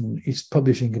information is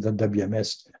publishing it on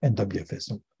WMS and WFS.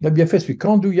 So WFS we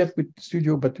can't do yet with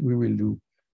Studio, but we will do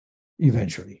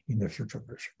eventually in the future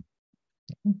version.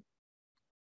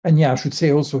 And yeah, I should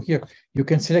say also here, you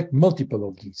can select multiple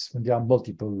of these when there are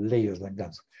multiple layers like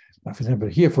that. Now, for example,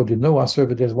 here for the NOAA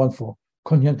server, there's one for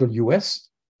continental US,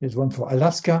 there's one for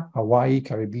Alaska, Hawaii,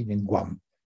 Caribbean, and Guam.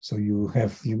 So you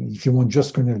have, if you want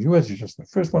just continental US, it's just the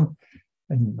first one,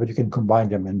 but you can combine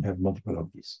them and have multiple of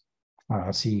these.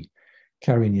 I see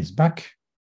Karen is back.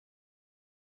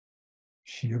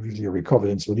 She obviously recovered,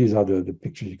 and so these are the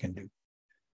pictures you can do.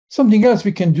 Something else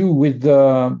we can do with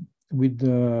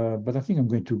but I think I'm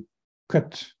going to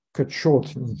cut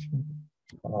short.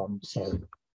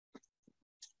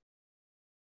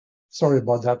 Sorry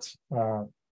about that.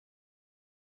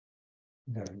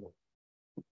 There we go.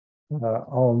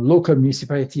 Our local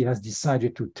municipality has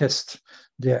decided to test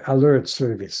their alert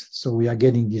service. So we are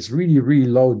getting these really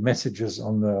loud messages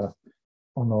on our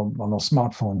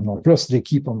smartphone. Plus they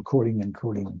keep on calling and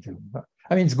calling.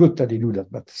 I mean, it's good that they do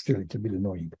that, but still it's a bit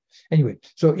annoying. Anyway,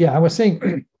 so yeah, I was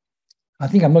saying, I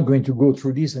think I'm not going to go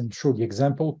through this and show the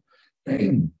example.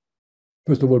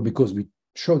 First of all, because we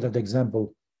showed that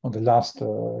example on the last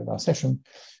session,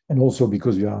 and also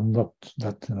because we are not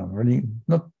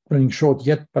running short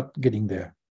yet, but getting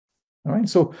there. All right,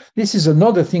 so this is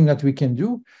another thing that we can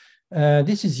do.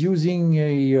 This is using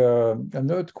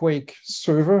an earthquake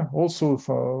server, also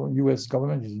for US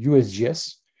government,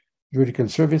 USGS, Geological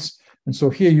Service. And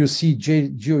so here you see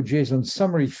GeoJSON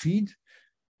summary feed.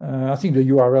 I think the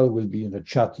URL will be in the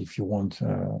chat if you want,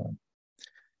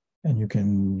 and you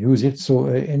can use it. So,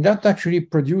 and that actually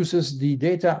produces the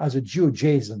data as a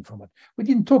GeoJSON format. We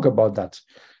didn't talk about that.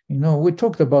 You know, we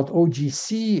talked about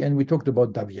OGC and we talked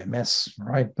about WMS,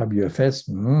 right? WFS.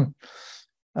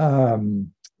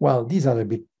 Well, these are a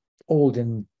bit old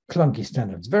and clunky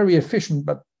standards, very efficient,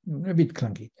 but a bit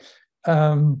clunky.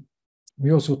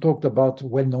 We also talked about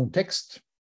well-known text,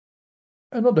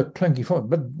 another clunky format,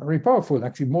 but very powerful,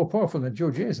 actually more powerful than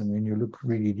GeoJSON when you look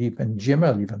really deep, and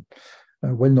GML even,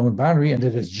 well-known boundary, and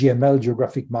there is GML,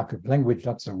 geographic markup language.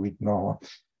 That's a weak no.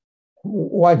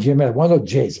 Why GML? Why not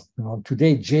JSON? You know,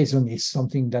 today, JSON is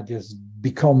something that has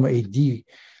become a de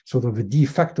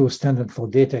facto standard for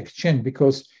data exchange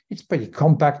because it's pretty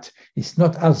compact. It's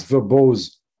not as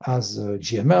verbose as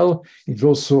GML. It's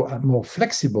also more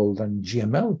flexible than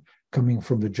GML, coming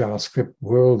from the JavaScript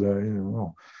world.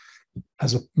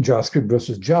 As a JavaScript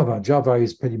versus Java, Java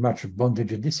is pretty much a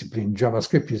bondage discipline.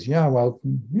 JavaScript is, yeah, well,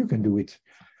 you can do it.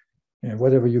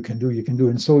 Whatever you can do, you can do.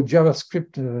 And so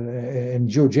JavaScript and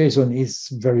GeoJSON is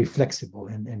very flexible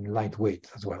and lightweight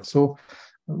as well. So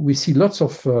we see lots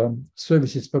of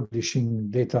services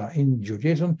publishing data in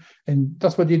GeoJSON, and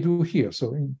that's what they do here.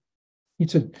 So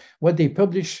it's what they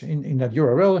publish in that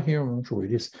URL here, I'm not sure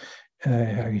it is,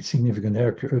 significant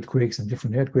earthquakes and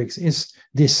different earthquakes, is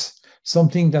this,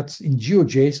 something that's in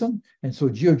GeoJSON. And so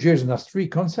GeoJSON has three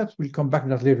concepts. We'll come back to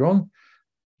that later on.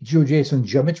 GeoJSON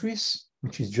geometries,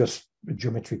 which is just a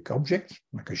geometric object,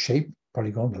 like a shape,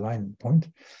 polygon, the line, point.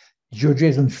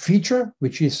 GeoJSON feature,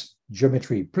 which is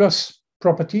geometry plus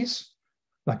properties,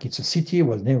 like it's a city,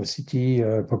 well, name of a city,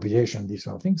 population, these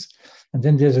sort of things. And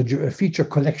then there's a feature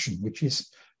collection, which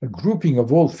is a grouping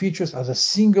of all features as a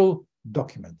single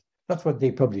document. That's what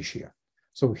they publish here.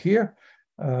 So here,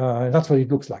 that's what it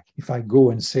looks like. If I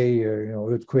go and say,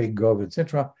 earthquake, gov,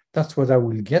 etc., that's what I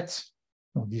will get.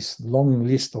 This long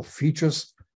list of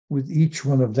features, with each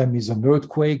one of them is an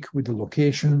earthquake with the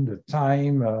location, the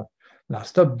time,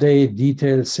 last update,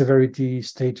 details, severity,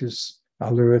 status,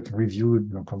 alert,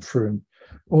 reviewed, confirmed,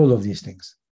 all of these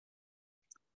things.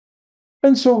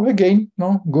 And so again,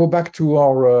 go back to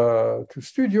our to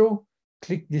Studio,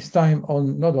 click this time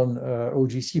on, not on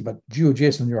OGC, but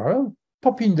GeoJSON URL,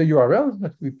 pop in the URL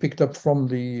that we picked up from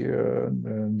the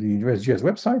USGS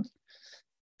website.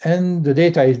 And the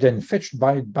data is then fetched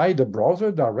by the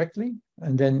browser directly,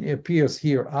 and then it appears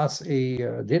here as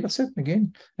a data set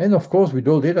again. And of course, with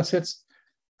all data sets,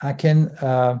 I can,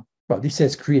 well, this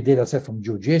says create data set from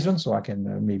GeoJSON, so I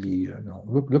can maybe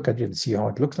look at it and see how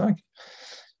it looks like.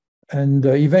 And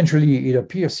eventually it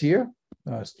appears here.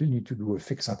 I still need to do a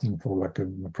fix, I think, for like a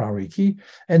primary key.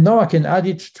 And now I can add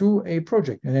it to a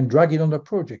project and then drag it on the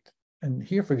project. And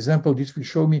here, for example, this will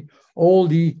show me all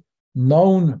the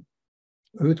known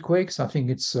earthquakes. I think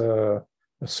it's a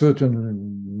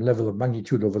certain level of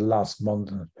magnitude over the last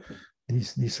month,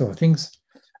 these sort of things.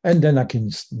 And then I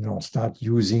can start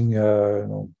using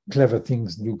clever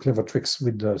things, do clever tricks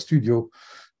with the Studio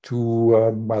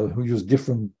to, use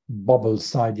different bubble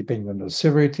size depending on the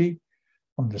severity.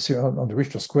 on the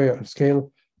Richter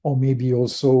scale, or maybe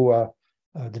also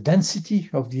the density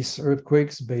of these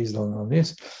earthquakes based on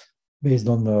this, based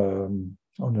on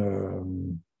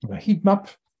a heat map,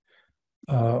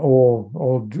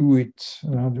 or do it.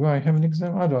 Do I have an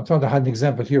example? I thought I had an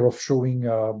example here of showing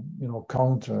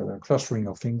count clustering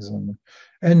of things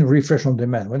and refresh on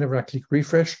demand. Whenever I click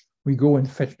refresh, we go and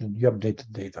fetch the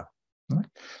updated data. Right?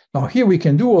 Now here we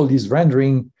can do all these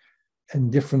rendering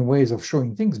and different ways of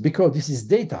showing things because this is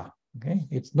data. Okay,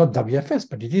 it's not WFS,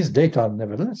 but it is data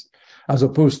nevertheless, as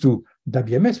opposed to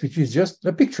WMS, which is just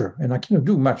a picture, and I cannot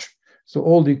do much. So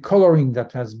all the coloring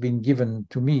that has been given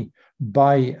to me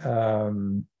by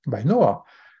NOAA,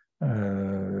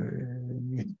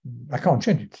 I can't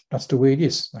change it. That's the way it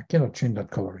is. I cannot change that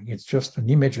coloring. It's just an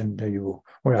image, and there you go.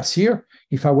 Whereas here,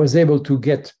 if I was able to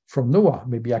get from NOAA,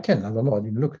 maybe I can. I don't know. I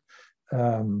didn't look.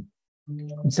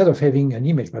 Instead of having an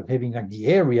image, but having like the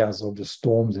areas of the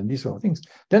storms and these sort of things,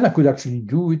 then I could actually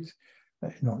do it,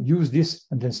 use this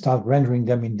and then start rendering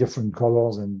them in different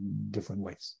colors and different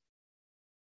ways.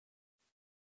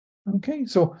 Okay,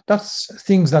 so that's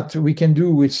things that we can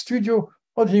do with Studio.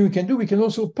 Other thing we can do, we can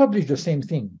also publish the same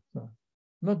thing.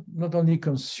 Not only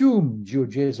consume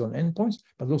GeoJSON endpoints,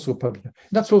 but also publish.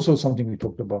 That's also something we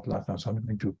talked about last time, so I'm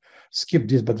going to skip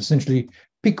this, but essentially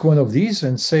pick one of these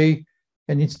and say,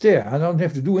 and it's there. I don't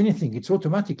have to do anything. It's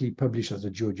automatically published as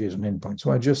a GeoJSON endpoint.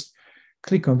 So I just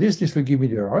click on this. This will give me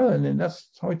the URL, and then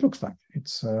that's how it looks like.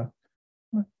 It's,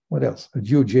 what else? A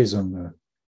GeoJSON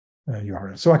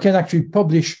URL. So I can actually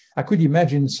publish. I could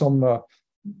imagine some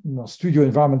Studio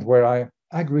environment where I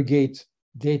aggregate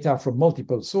data from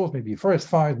multiple sources, maybe forest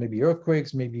fires, maybe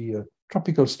earthquakes, maybe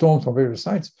tropical storms from various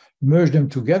sites, merge them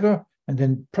together, and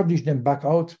then publish them back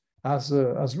out as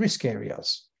risk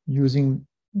areas using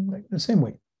the same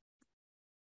way.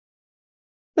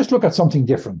 Let's look at something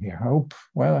different here. I hope,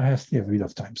 well, I have a bit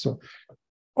of time. So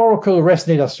Oracle REST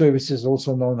Data Services,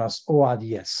 also known as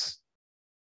ORDS.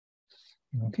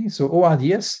 Okay, so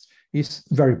ORDS is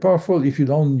very powerful. If you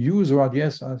don't use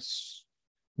ORDS, I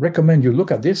recommend you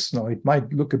look at this. Now, it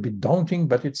might look a bit daunting,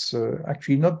 but it's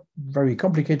actually not very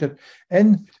complicated.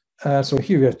 And so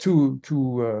here we have two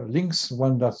links,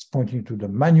 one that's pointing to the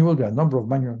manual. There are a number of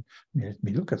manuals. Let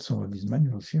me look at some of these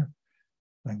manuals here,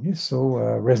 like this. So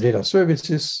REST Data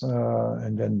Services,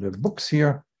 and then the books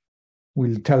here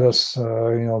will tell us,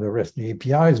 the REST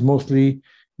APIs. Mostly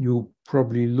you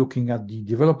probably looking at the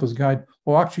developer's guide,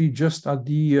 or actually just at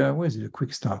the, where is it, the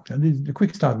quick start. And the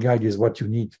quick start guide is what you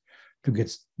need to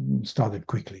get started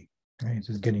quickly. Right?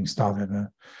 Just getting started.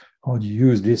 How do you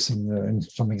use this in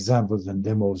some examples and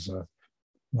demos?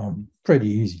 Pretty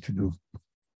easy to do.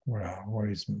 Where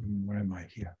am I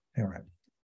here? All right.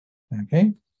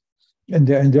 Okay. And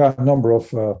there are a number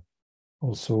of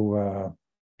also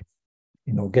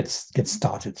get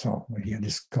started. So here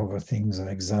discover things and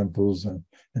examples and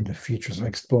the features of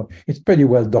explore. It's pretty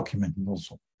well documented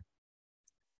also.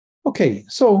 Okay,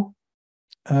 so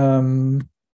I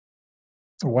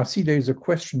see there is a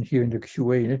question here in the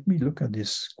QA. Let me look at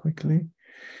this quickly.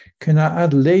 Can I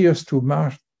add layers to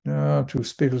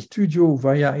Spatial Studio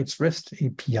via its REST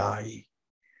API?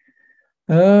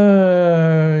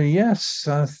 Yes,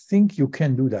 I think you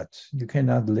can do that. You can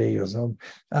add layers.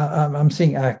 I'm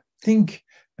saying I think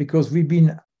because we've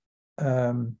been,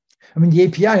 the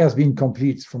API has been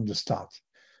complete from the start.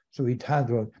 So it had,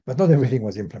 but not everything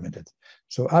was implemented.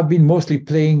 So I've been mostly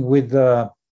playing with the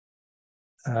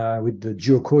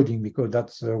geocoding because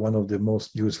that's one of the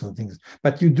most useful things.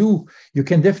 But you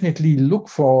can definitely look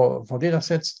for data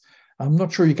sets. I'm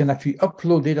not sure you can actually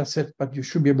upload data sets, but you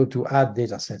should be able to add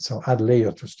data sets or add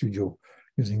layers to Studio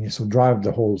using this. So drive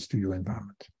the whole Studio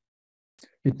environment.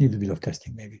 It needs a bit of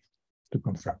testing maybe to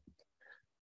confirm.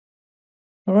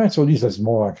 All right, so this is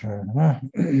more like,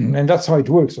 and that's how it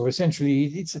works. So essentially,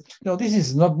 it's this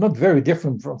is not very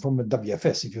different from a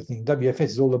WFS. If you think WFS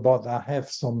is all about, I have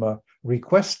some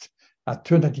request, I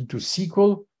turn that into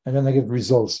SQL, and then I get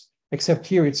results. Except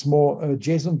here, it's more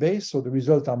JSON based, so the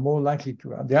results are more likely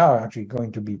to. They are actually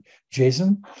going to be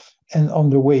JSON, and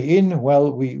on the way in, well,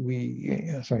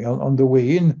 on the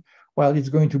way in, well, it's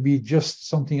going to be just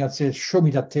something that says, show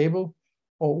me that table,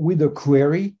 or with a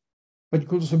query. But it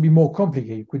could also be more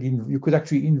complicated. You could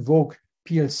actually invoke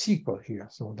PL SQL here,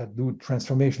 so that do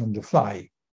transformation on the fly,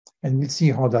 and we'll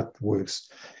see how that works.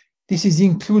 This is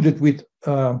included with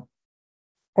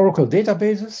Oracle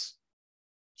databases,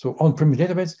 so on-premise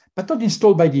database, but not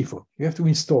installed by default. You have to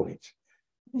install it.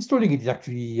 Installing it is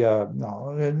actually you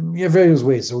have various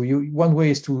ways. So one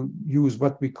way is to use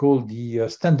what we call the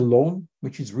standalone,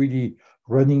 which is really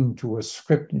running to a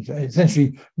script. It's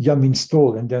essentially yum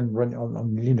install and then run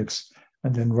on Linux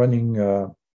and then running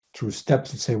through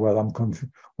steps and say, well,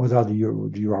 what are the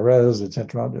URLs,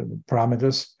 etc., the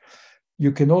parameters.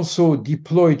 You can also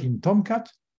deploy it in Tomcat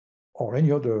or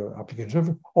any other application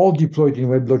server, or deploy it in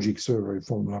WebLogic server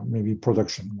for maybe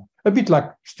production, a bit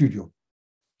like Studio.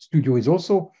 Studio is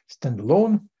also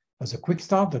standalone as a quick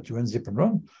start that you unzip and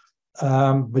run.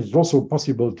 But it's also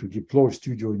possible to deploy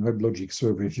Studio in WebLogic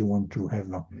server if you want to have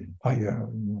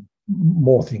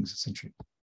more things, essentially.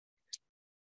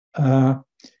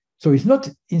 So it's not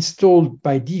installed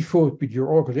by default with your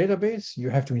Oracle database.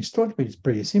 You have to install it, but it's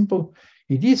pretty simple.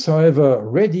 It is, however,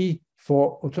 ready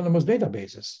for autonomous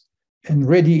databases. And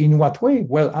ready in what way?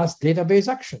 Well, as database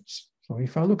actions. So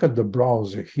if I look at the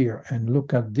browser here and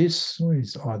look at this, where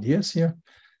is RDS here?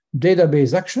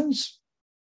 Database actions.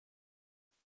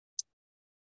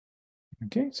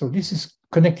 Okay, so this is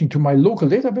connecting to my local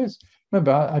database.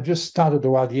 Remember, I just started the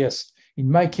RDS. In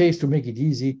my case, to make it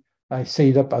easy, I set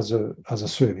it up as a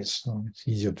service. So it's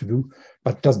easier to do,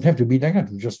 but it doesn't have to be like that.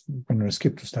 I'm just going to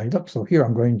skip to start it up. So here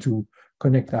I'm going to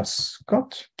connect as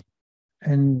Scott,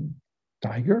 and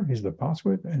Tiger is the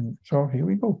password. And so here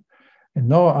we go. And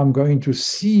now I'm going to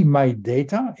see my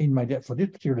data in my for this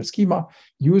particular schema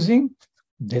using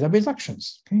database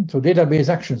actions. Okay, so database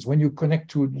actions, when you connect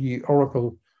to the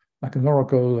Oracle, like an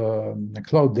Oracle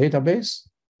cloud database,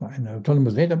 an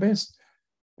autonomous database,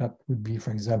 that would be,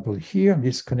 for example, here,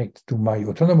 this connected to my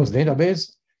autonomous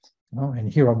database.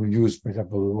 And here I will use, for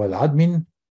example, well, admin,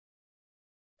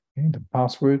 okay, the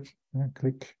password,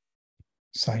 click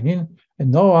sign in.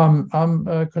 And now I'm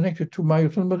connected to my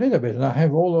autonomous database. And I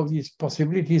have all of these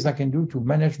possibilities I can do to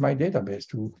manage my database,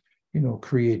 to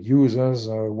create users,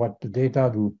 what the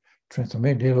data, to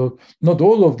transform data. Not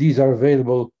all of these are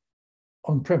available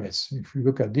on premise. If you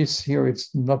look at this here,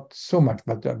 it's not so much,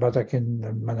 but I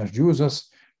can manage users,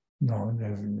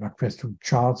 request to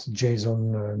charts,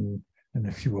 JSON, and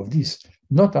a few of these.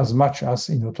 Not as much as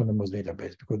in autonomous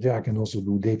database, because there I can also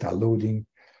do data loading.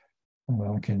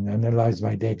 I can analyze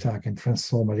my data, I can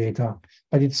transform my data,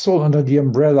 but it's all under the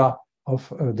umbrella of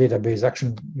database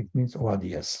action, which means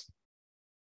ORDS.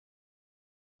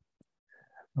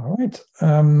 All right.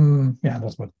 Yeah,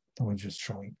 that's what I was just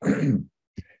showing.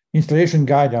 Installation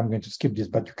guide, I'm going to skip this,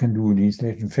 but you can do the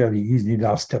installation fairly easily. There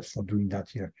are steps for doing that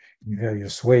here in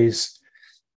various ways.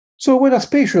 So what does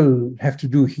Spatial have to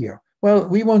do here? Well,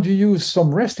 we want to use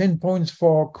some REST endpoints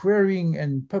for querying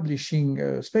and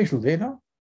publishing spatial data,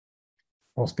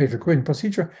 or spatial querying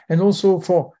procedure, and also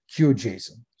for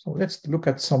GeoJSON. So let's look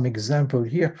at some example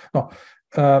here. Now,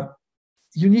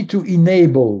 you need to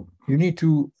enable, you need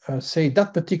to say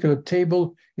that particular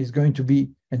table is going to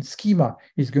be, and schema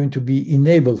is going to be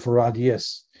enabled for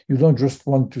RDS. You don't just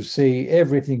want to say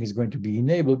everything is going to be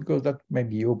enabled, because that may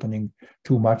be opening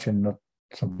too much and not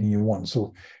something you want.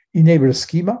 So enable a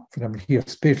schema, for example, here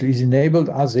Spatial is enabled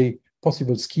as a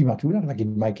possible schema to that. Like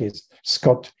in my case,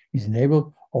 Scott is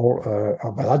enabled, or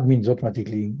admin is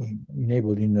automatically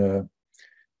enabled in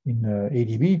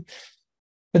ADB.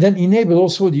 And then enable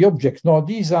also the objects. Now,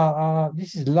 this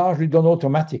is largely done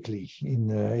automatically in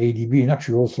ADB, and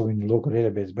actually also in the local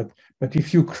database. But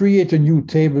if you create a new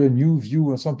table, a new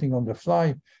view, or something on the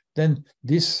fly, then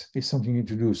this is something you need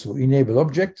to do. So enable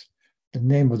object, the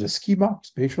name of the schema,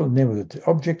 spatial, name of the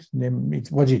object, name,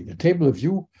 what is it, the table, of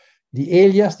view. The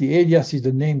alias is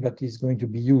the name that is going to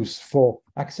be used for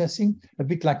accessing, a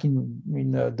bit like in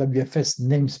WFS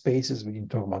namespaces. We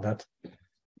didn't talk about that.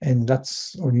 And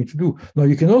that's all you need to do. Now,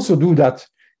 you can also do that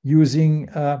using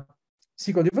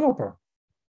SQL Developer.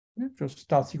 Just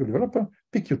start SQL Developer,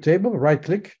 pick your table,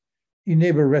 right-click,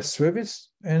 enable REST service,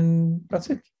 and that's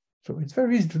it. So it's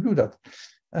very easy to do that.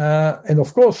 And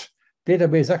of course,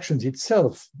 database actions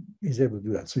itself is able to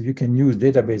do that. So you can use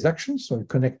database actions, so you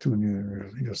connect to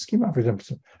your schema. For example,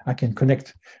 so I can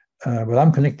connect, well,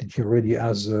 I'm connected here already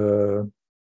as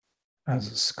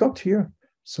Scott here.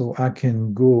 So I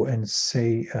can go and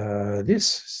say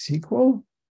this SQL.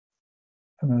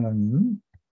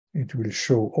 It will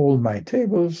show all my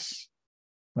tables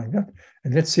like that.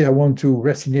 And let's say I want to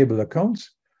REST enable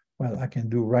accounts. Well, I can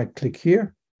do right-click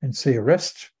here and say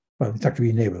REST. Well, it's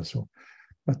actually enabled. So,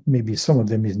 but maybe some of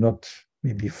them is not.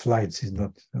 Maybe flights is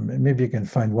not. Maybe I can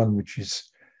find one which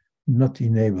is not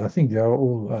enabled. I think they are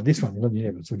all. This one is not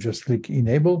enabled. So just click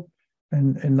enable,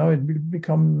 and now it will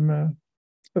become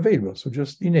available. So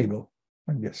just enable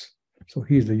like this. So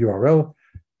here's the URL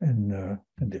and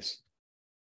this.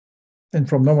 And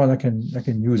from now on, I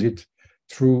can use it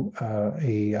through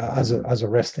as a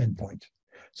REST endpoint.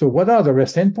 So what are the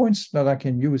REST endpoints that I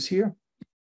can use here?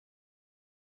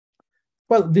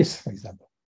 Well, this, for example.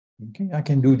 Okay, I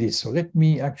can do this. So let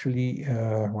me actually,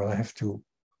 well, I have to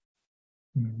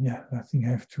Yeah, I think I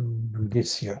have to do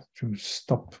this here to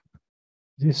stop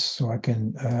this, so I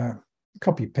can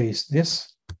copy paste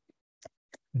this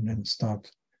and then start.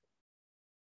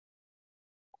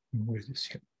 Where's this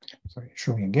here? Sorry,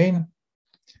 showing again,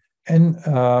 and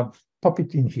pop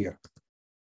it in here.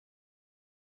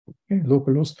 Okay,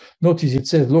 localhost. Notice it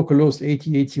says localhost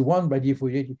 8081 by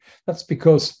default 80. That's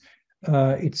because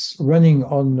it's running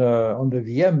on the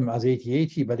VM as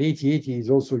 8080, but 8080 is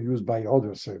also used by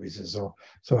other services.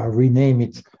 So I rename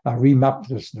it, I remap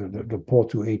the port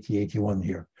to 8081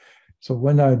 here. So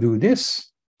when I do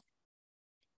this,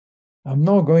 I'm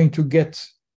now going to get,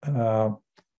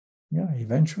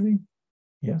 eventually,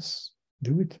 yes,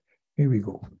 do it. Here we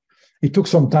go. It took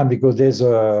some time because there's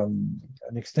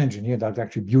an extension here that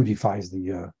actually beautifies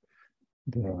the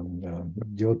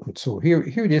output. So here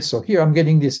it is. So here I'm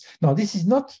getting this. Now this is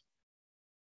not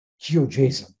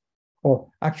GeoJSON, or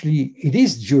actually it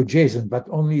is GeoJSON, but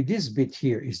only this bit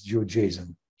here is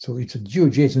GeoJSON. So it's a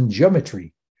GeoJSON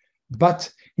geometry,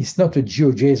 but it's not a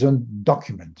GeoJSON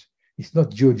document. It's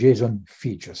not GeoJSON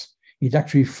features. It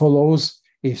actually follows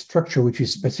a structure which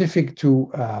is specific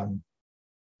to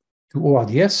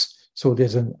ORDS. So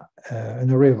there's an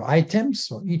array of items.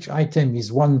 So each item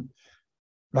is one,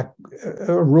 like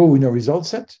a row in a result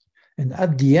set. And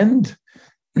at the end,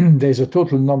 there's a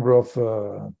total number of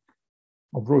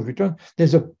rows returned.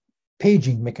 There's a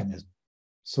paging mechanism.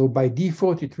 So by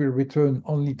default, it will return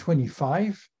only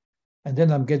 25. And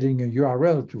then I'm getting a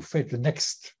URL to fetch the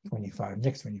next 25,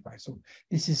 next 25. So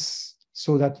this is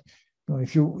so that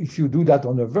if you do that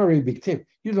on a very big tape,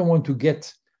 you don't want to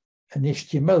get an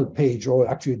HTML page or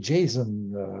actually a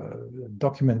JSON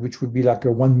document, which would be like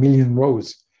a 1 million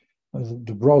rows.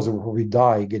 The browser will probably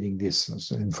die getting this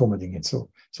and formatting it. So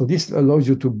this allows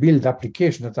you to build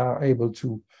applications that are able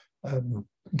to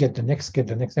get the next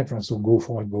reference, so go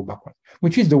forward, go backward,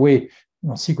 which is the way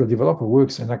SQL developer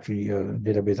works, and actually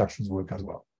database actions work as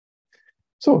well.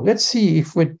 So let's see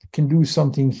if we can do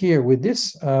something here with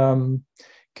this.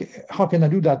 How can I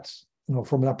do that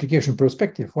from an application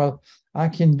perspective? Well, I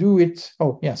can do it.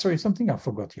 Oh, yeah, sorry, something I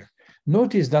forgot here.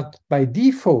 Notice that by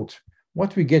default,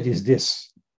 what we get is this.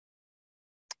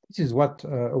 This is what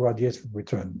ORDS will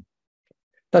return.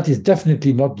 That is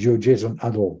definitely not GeoJSON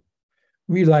at all.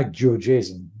 We like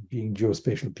GeoJSON, being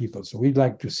geospatial people, so we'd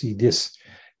like to see this.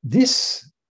 This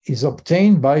is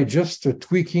obtained by just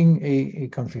tweaking a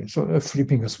configuration, so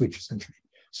flipping a switch, essentially.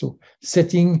 So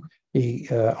setting a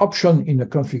option in the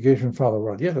configuration file of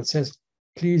ORDS that says,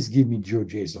 please give me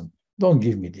GeoJSON. Don't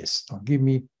give me this. Don't give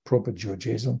me proper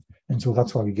GeoJSON. And so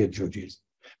that's why we get GeoJSON.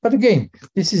 But again,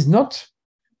 this is not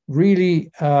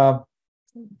really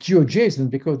GeoJSON,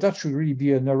 because that should really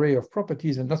be an array of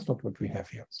properties, and that's not what we have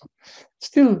here. So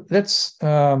still, let's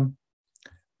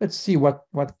see what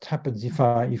happens if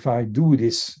I do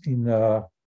this in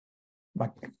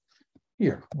like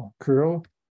here, curl.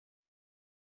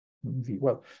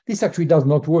 Well, this actually does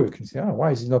not work. You say,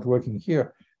 why is it not working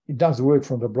here? It does work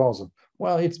from the browser.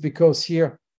 Well, it's because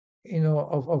here,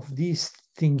 of these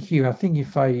thing here. I think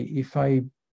if I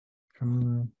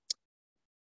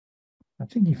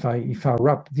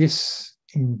wrap this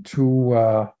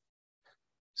into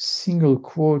single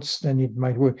quotes, then it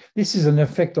might work. This is an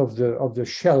effect of the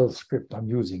shell script I'm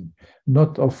using,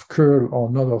 not of curl or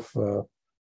not of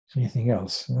anything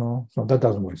else. So that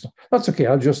doesn't work. So that's okay.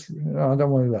 I don't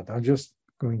want to do that. I'm just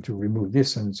going to remove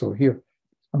this, and so here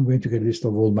I'm going to get a list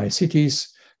of all my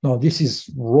cities. Now this is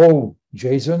raw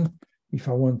JSON. If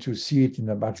I want to see it in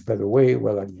a much better way,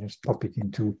 well, I just pop it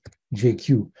into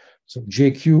JQ. So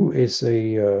JQ is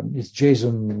is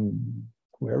JSON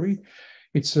query.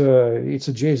 It's a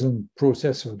JSON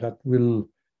processor that will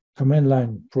command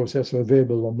line processor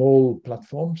available on all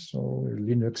platforms, so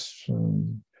Linux,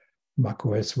 Mac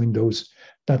OS, Windows.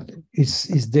 That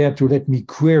is there to let me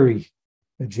query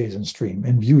a JSON stream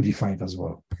and beautify it as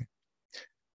well.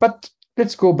 But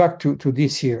let's go back to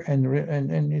this here, and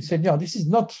it said, this is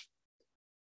not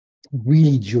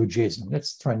really GeoJSON.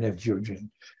 Let's try and have GeoJSON,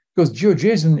 because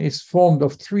GeoJSON is formed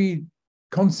of three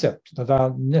concepts that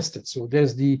are nested. So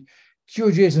there's the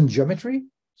GeoJSON geometry.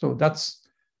 So that's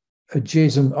a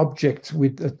JSON object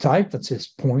with a type that says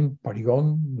point,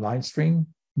 polygon, line string,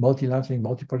 multi-line string,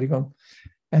 multi-polygon,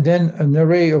 and then an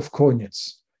array of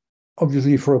coordinates.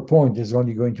 Obviously, for a point, there's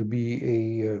only going to be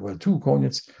two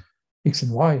coordinates, X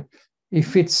and Y.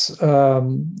 If it's a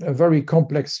very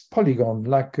complex polygon,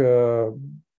 like I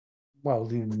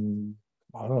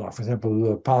don't know, for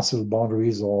example, parcel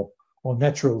boundaries or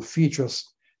natural features,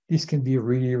 this can be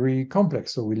really, really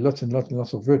complex. So with lots and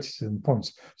lots of vertices and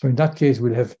points. So in that case,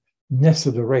 we'll have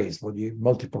nested arrays where you have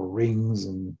multiple rings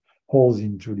and holes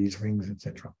into these rings,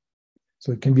 etc.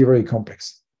 So it can be very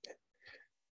complex.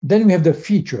 Then we have the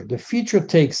feature. The feature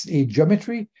takes a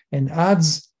geometry and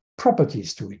adds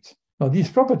properties to it. Now, these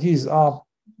properties are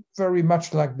very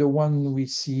much like the one we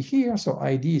see here, so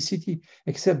ID, city,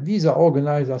 except these are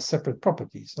organized as separate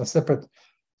properties, as separate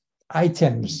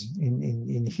items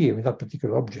in here, in that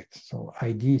particular object. So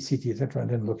ID, city, etc.,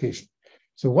 and then location.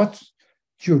 So what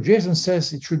GeoJSON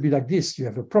says, it should be like this. You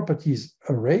have a properties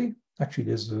array. Actually,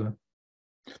 there's a,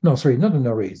 no, sorry, not an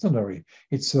array. It's not an array.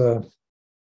 It's an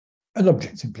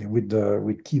object simply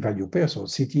with key value pairs, so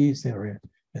cities, area,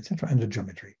 etc., and the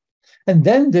geometry. And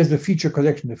then there's the feature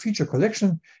collection. The feature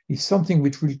collection is something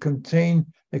which will contain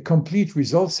a complete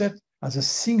result set as a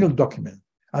single document,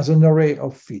 as an array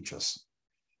of features.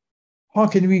 How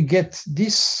can we get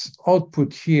this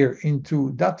output here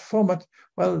into that format?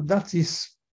 Well, that is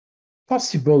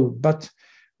possible, but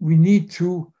we need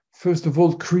to, first of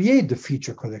all, create the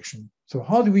feature collection. So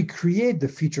how do we create the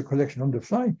feature collection on the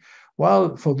fly?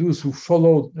 Well, for those who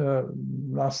followed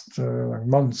last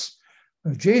month's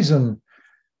JSON,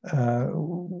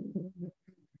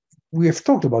 we have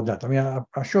talked about that. I mean,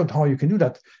 I showed how you can do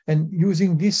that, and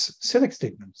using this select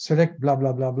statement, select blah,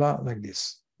 blah, blah, blah, like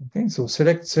this. Okay, so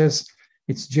select says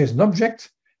it's JSON object,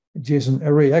 JSON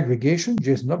array aggregation,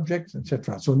 JSON object,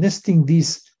 etc. So nesting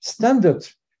these standard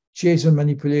JSON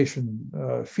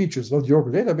manipulation features of the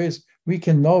Oracle database, we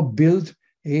can now build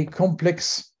a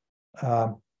complex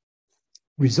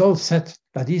result set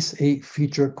that is a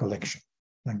feature collection,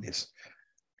 like this.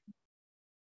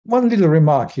 One little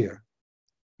remark here,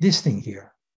 this thing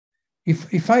here.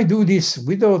 If I do this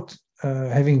without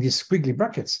having these squiggly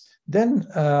brackets, then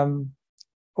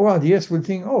ORDS will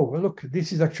think, oh, well, look,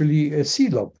 this is actually a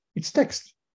CLOB. It's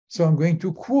text. So I'm going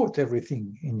to quote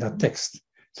everything in that text.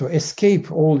 So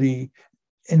escape all the,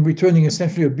 and returning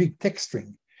essentially a big text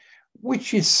string,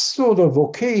 which is sort of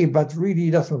okay, but really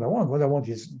that's what I want. What I want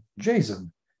is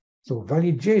JSON. So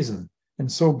valid JSON.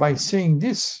 And so by saying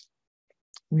this,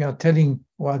 we are telling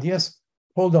ORDS,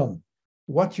 hold on,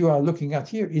 what you are looking at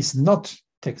here is not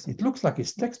text. It looks like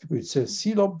it's text because it says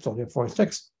CLOB, so therefore it's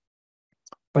text,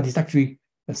 but it's actually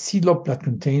a CLOB that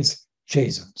contains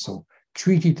JSON. So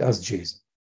treat it as JSON.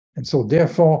 And so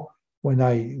therefore, when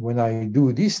I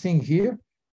do this thing here,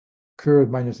 curl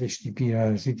minus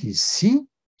HTTP it is C,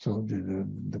 so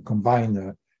the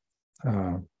combined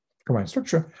combined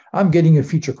structure, I'm getting a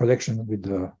feature collection with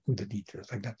the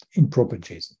details like that in proper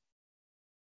JSON.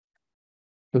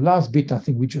 The last bit, I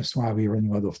think we're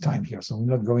running out of time here, so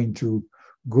we're not going to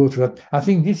go to that. I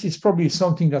think this is probably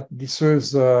something that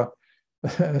deserves a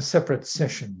separate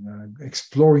session,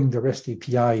 exploring the REST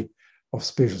API of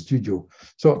Spatial Studio.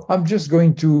 So I'm just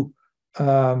going to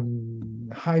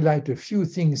highlight a few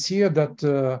things here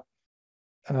that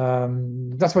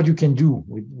that's what you can do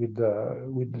with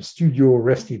the Studio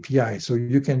REST API. So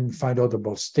you can find out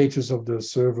about status of the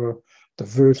server, the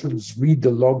versions, read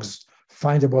the logs,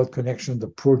 find about connection, the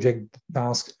project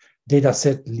task,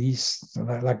 dataset list,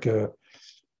 like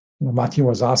Martin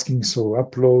was asking. So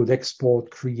upload, export,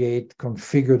 create,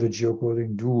 configure the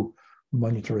geocoding, do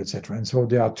monitor, etc. And so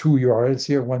there are two URLs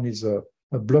here. One is a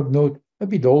blog note, a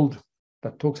bit old,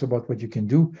 that talks about what you can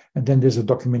do. And then there's a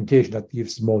documentation that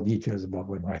gives more details about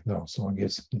what right now. So I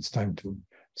guess it's time to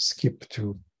skip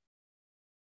to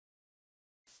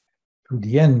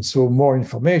the end. So more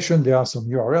information. There are some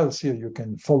URLs here you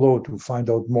can follow to find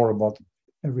out more about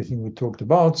everything we talked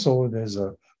about. So there's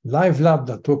a live lab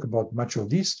that talk about much of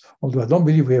this, although I don't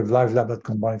believe we have live lab that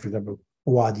combine, for example,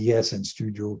 ORDS and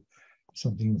Studio,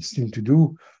 something still to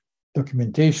do.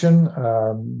 Documentation,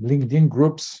 LinkedIn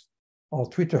groups, or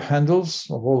Twitter handles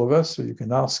of all of us, so you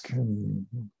can ask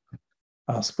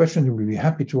questions. We'll be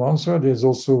happy to answer. There's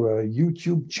also a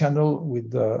YouTube channel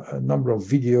with a number of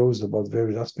videos about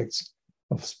various aspects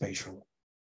of spatial.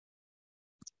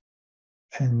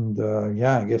 And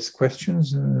yeah, I guess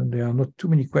questions. There are not too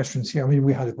many questions here. I mean,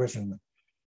 we had a question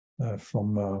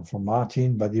from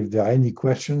Martin, but if there are any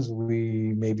questions,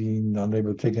 we may be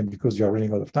unable to take them because you are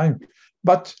running out of time.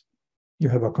 But you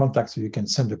have our contact, so you can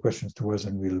send the questions to us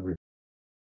and we'll reply.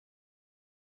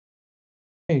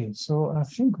 Okay, so I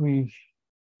think we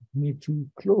need to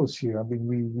close here. I mean,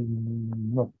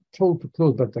 we're not told to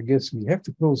close, but I guess we have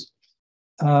to close.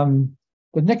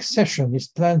 The next session is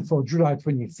planned for July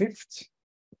 25th.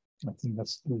 I think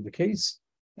that's still the case.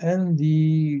 And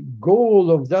the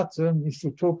goal of that is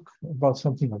to talk about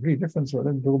something really different. So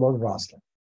let me talk about raster.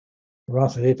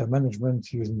 Raster data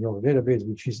management using your database,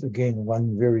 which is, again,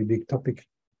 one very big topic,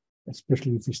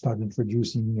 especially if we start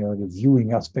introducing the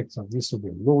viewing aspects of this, so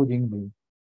the loading, the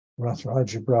raster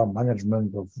algebra,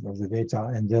 management of the data,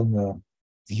 and then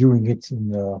viewing it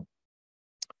in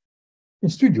in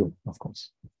studio, of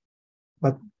course.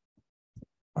 But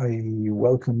I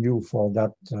welcome you for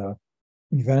that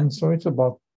event. So it's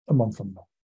about a month from now.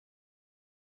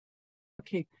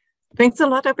 Okay. Thanks a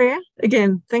lot, Aber.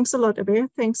 Again, thanks a lot, Aber.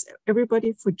 Thanks,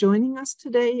 everybody, for joining us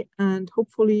today. And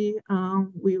hopefully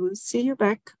we will see you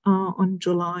back on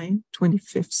July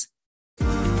 25th.